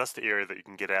 because that's the area that you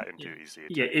can get out into easier.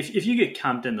 Yeah, if you get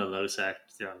camped into low sec,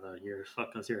 you're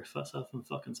something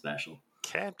fucking special.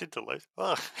 Camped into low.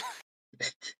 Oh.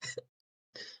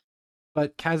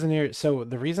 But Kazanir, so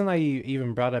the reason I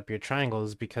even brought up your triangle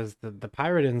is because the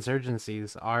pirate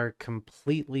insurgencies are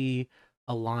completely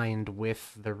aligned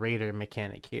with the raider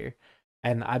mechanic here.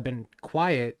 And I've been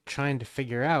quiet trying to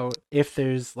figure out if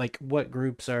there's like what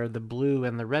groups are the blue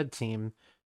and the red team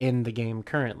in the game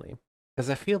currently. Because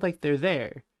I feel like they're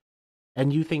there.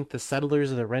 And you think the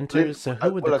settlers are the renters, so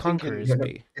who would the conquerors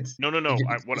be? No.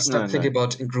 Start thinking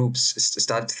about in groups.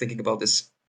 Start thinking about this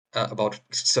about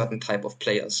certain type of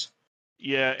players.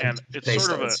 Yeah, and it's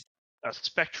sort of a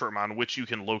spectrum on which you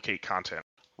can locate content,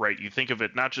 right? You think of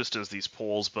it not just as these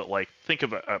poles, but like think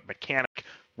of a mechanic.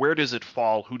 Where does it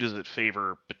fall? Who does it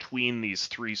favor between these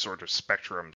three sort of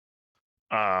spectrums?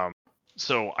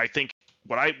 So I think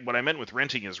what I meant with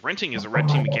renting is a red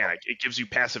team mechanic. It gives you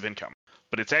passive income,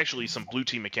 but it's actually some blue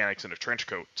team mechanics in a trench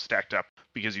coat stacked up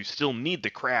because you still need the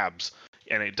crabs,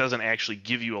 and it doesn't actually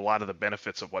give you a lot of the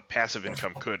benefits of what passive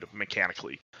income could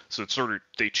mechanically. So it's sort of,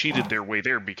 they cheated their way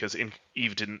there because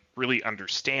Eve didn't really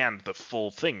understand the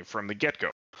full thing from the get-go.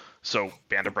 So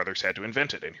Band of Brothers had to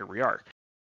invent it, and here we are.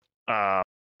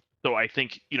 So I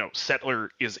think, Settler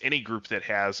is any group that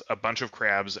has a bunch of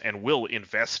crabs and will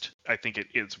invest. I think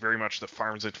it's very much the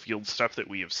farms and fields stuff that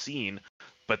we have seen,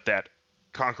 but that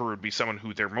Conqueror would be someone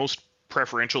who their most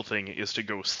preferential thing is to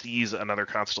go seize another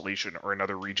constellation or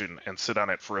another region and sit on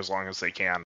it for as long as they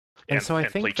can. And so I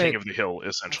think play King of the Hill,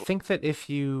 essentially. I think that if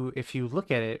you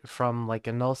look at it from like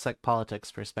a nullsec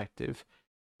politics perspective,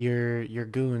 your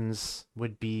goons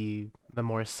would be the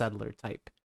more settler type.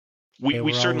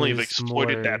 We certainly have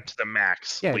exploited that to the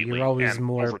max. Yeah, lately, you're always and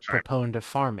more proponent of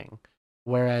farming.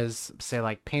 Whereas, say,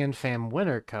 like PanFam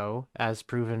Winter Co., as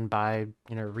proven by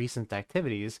recent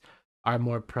activities, are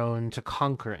more prone to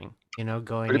conquering.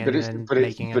 Going in and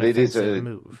making an offensive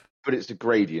move. But it's a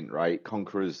gradient, right?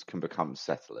 Conquerors can become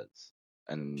settlers,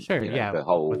 and sure, the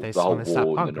whole war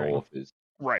in the north is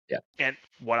right. Yeah, and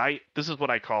this is what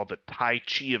I call the Tai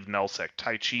Chi of Nullsec.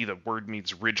 Tai Chi, the word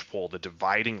means ridgepole, the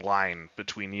dividing line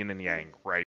between yin and yang,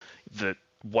 right?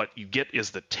 What you get is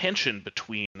the tension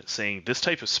between saying this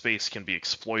type of space can be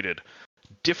exploited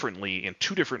differently in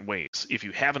two different ways. If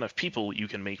you have enough people, you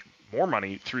can make more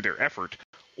money through their effort,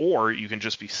 or you can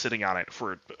just be sitting on it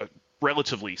for a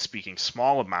relatively speaking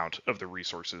small amount of the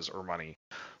resources or money.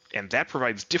 And that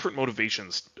provides different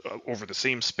motivations over the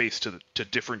same space to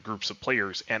different groups of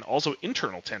players, and also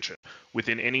internal tension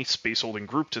within any space holding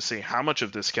group to say how much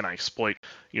of this can I exploit,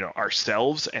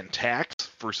 ourselves and tax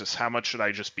versus how much should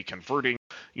I just be converting.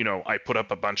 I put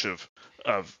up a bunch of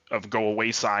go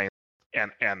away signs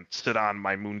and sit on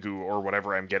my Moongoo or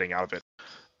whatever I'm getting out of it.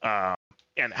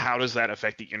 And how does that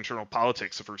affect the internal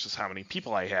politics versus how many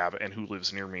people I have and who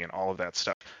lives near me and all of that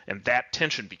stuff. And that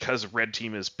tension, because Red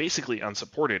Team is basically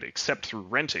unsupported except through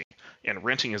renting, and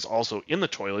renting is also in the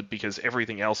toilet because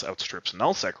everything else outstrips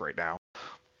Nullsec right now,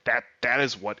 that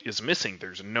is what is missing.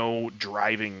 There's no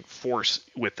driving force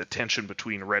with the tension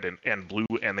between red and blue,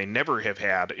 and they never have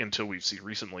had until we've seen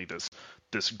recently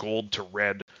this gold to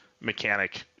red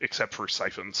mechanic, except for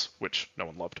siphons, which no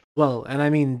one loved. Well, and I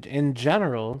mean, in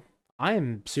general, I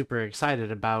am super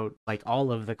excited about like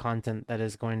all of the content that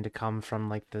is going to come from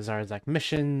like the Zarzakh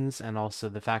missions and also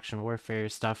the faction warfare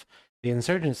stuff. The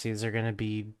insurgencies are going to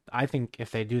be, I think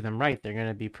if they do them right, they're going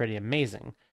to be pretty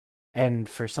amazing. And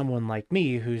for someone like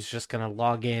me who's just going to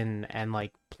log in and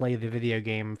like play the video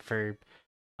game for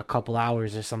a couple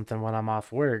hours or something when I'm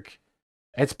off work,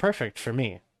 it's perfect for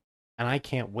me. And I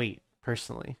can't wait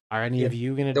personally. Are any of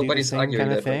you going to do the same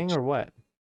kind of thing or what?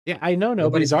 Yeah, I know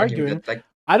nobody's arguing. That,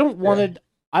 I don't want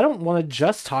to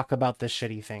just talk about the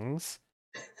shitty things,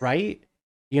 right?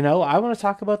 You know, I want to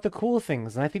talk about the cool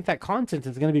things, and I think that content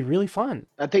is going to be really fun.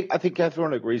 I think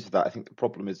everyone agrees with that. I think the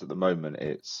problem is at the moment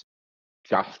it's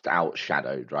just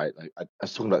outshadowed, right? Like I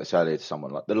was talking about this earlier to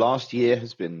someone. Like the last year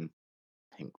has been,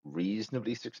 I think,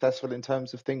 reasonably successful in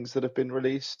terms of things that have been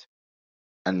released,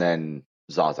 and then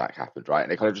Zarzakh happened, right?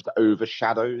 And it kind of just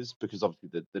overshadows because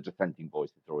obviously the dissenting voice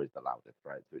is always the loudest,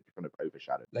 right? So it kind of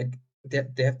overshadows. Like there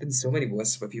have been so many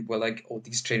voices where people were like, "Oh,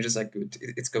 these changes are good.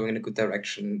 It's going in a good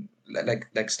direction.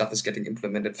 Like stuff is getting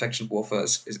implemented. Faction warfare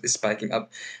is spiking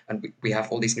up, and we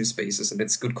have all these new spaces, and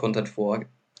it's good content for,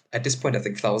 at this point, I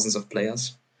think thousands of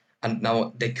players. And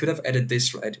now they could have added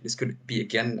this, right? This could be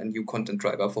again a new content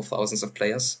driver for thousands of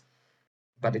players,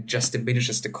 but it just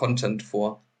diminishes the content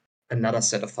for another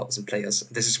set of 1,000 players.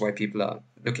 This is why people are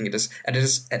looking at this, and it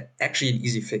is actually an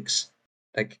easy fix.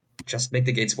 Like, just make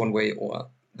the gates one way, or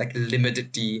like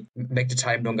make the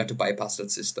time longer to bypass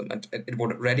that system, and it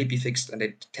would already be fixed, and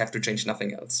they'd have to change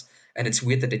nothing else. And it's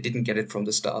weird that they didn't get it from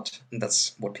the start, and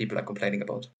that's what people are complaining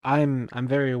about. I'm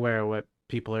very aware of what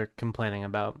people are complaining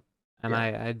about, and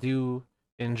yeah. I do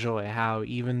enjoy how,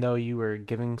 even though you were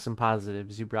giving some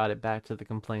positives, you brought it back to the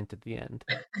complaint at the end.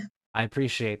 I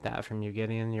appreciate that from you,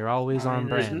 Gideon. You're always on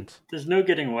brand. There's no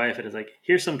getting away with it. It's like,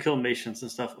 here's some cool missions and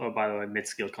stuff. Oh, by the way,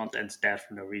 mid-skill content's dead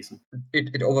for no reason.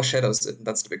 It overshadows it.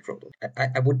 That's the big problem.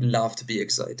 I would love to be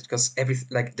excited because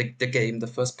the game, the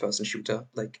first-person shooter,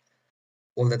 like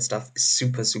all that stuff is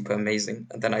super, super amazing.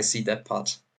 And then I see that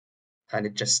part, and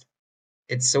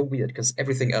it's so weird because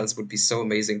everything else would be so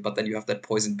amazing, but then you have that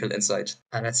poison pill inside,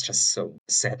 and that's just so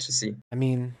sad to see. I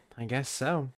mean, I guess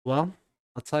so. Well,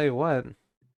 I'll tell you what.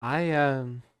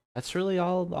 That's really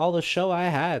all the show I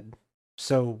had.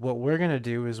 So what we're gonna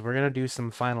do is we're gonna do some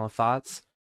final thoughts.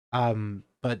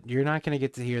 But you're not gonna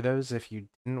get to hear those if you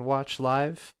didn't watch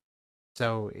live.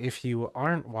 So if you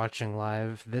aren't watching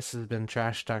live, this has been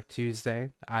Trash Talk Tuesday.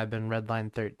 I've been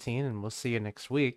Redline 13, and we'll see you next week.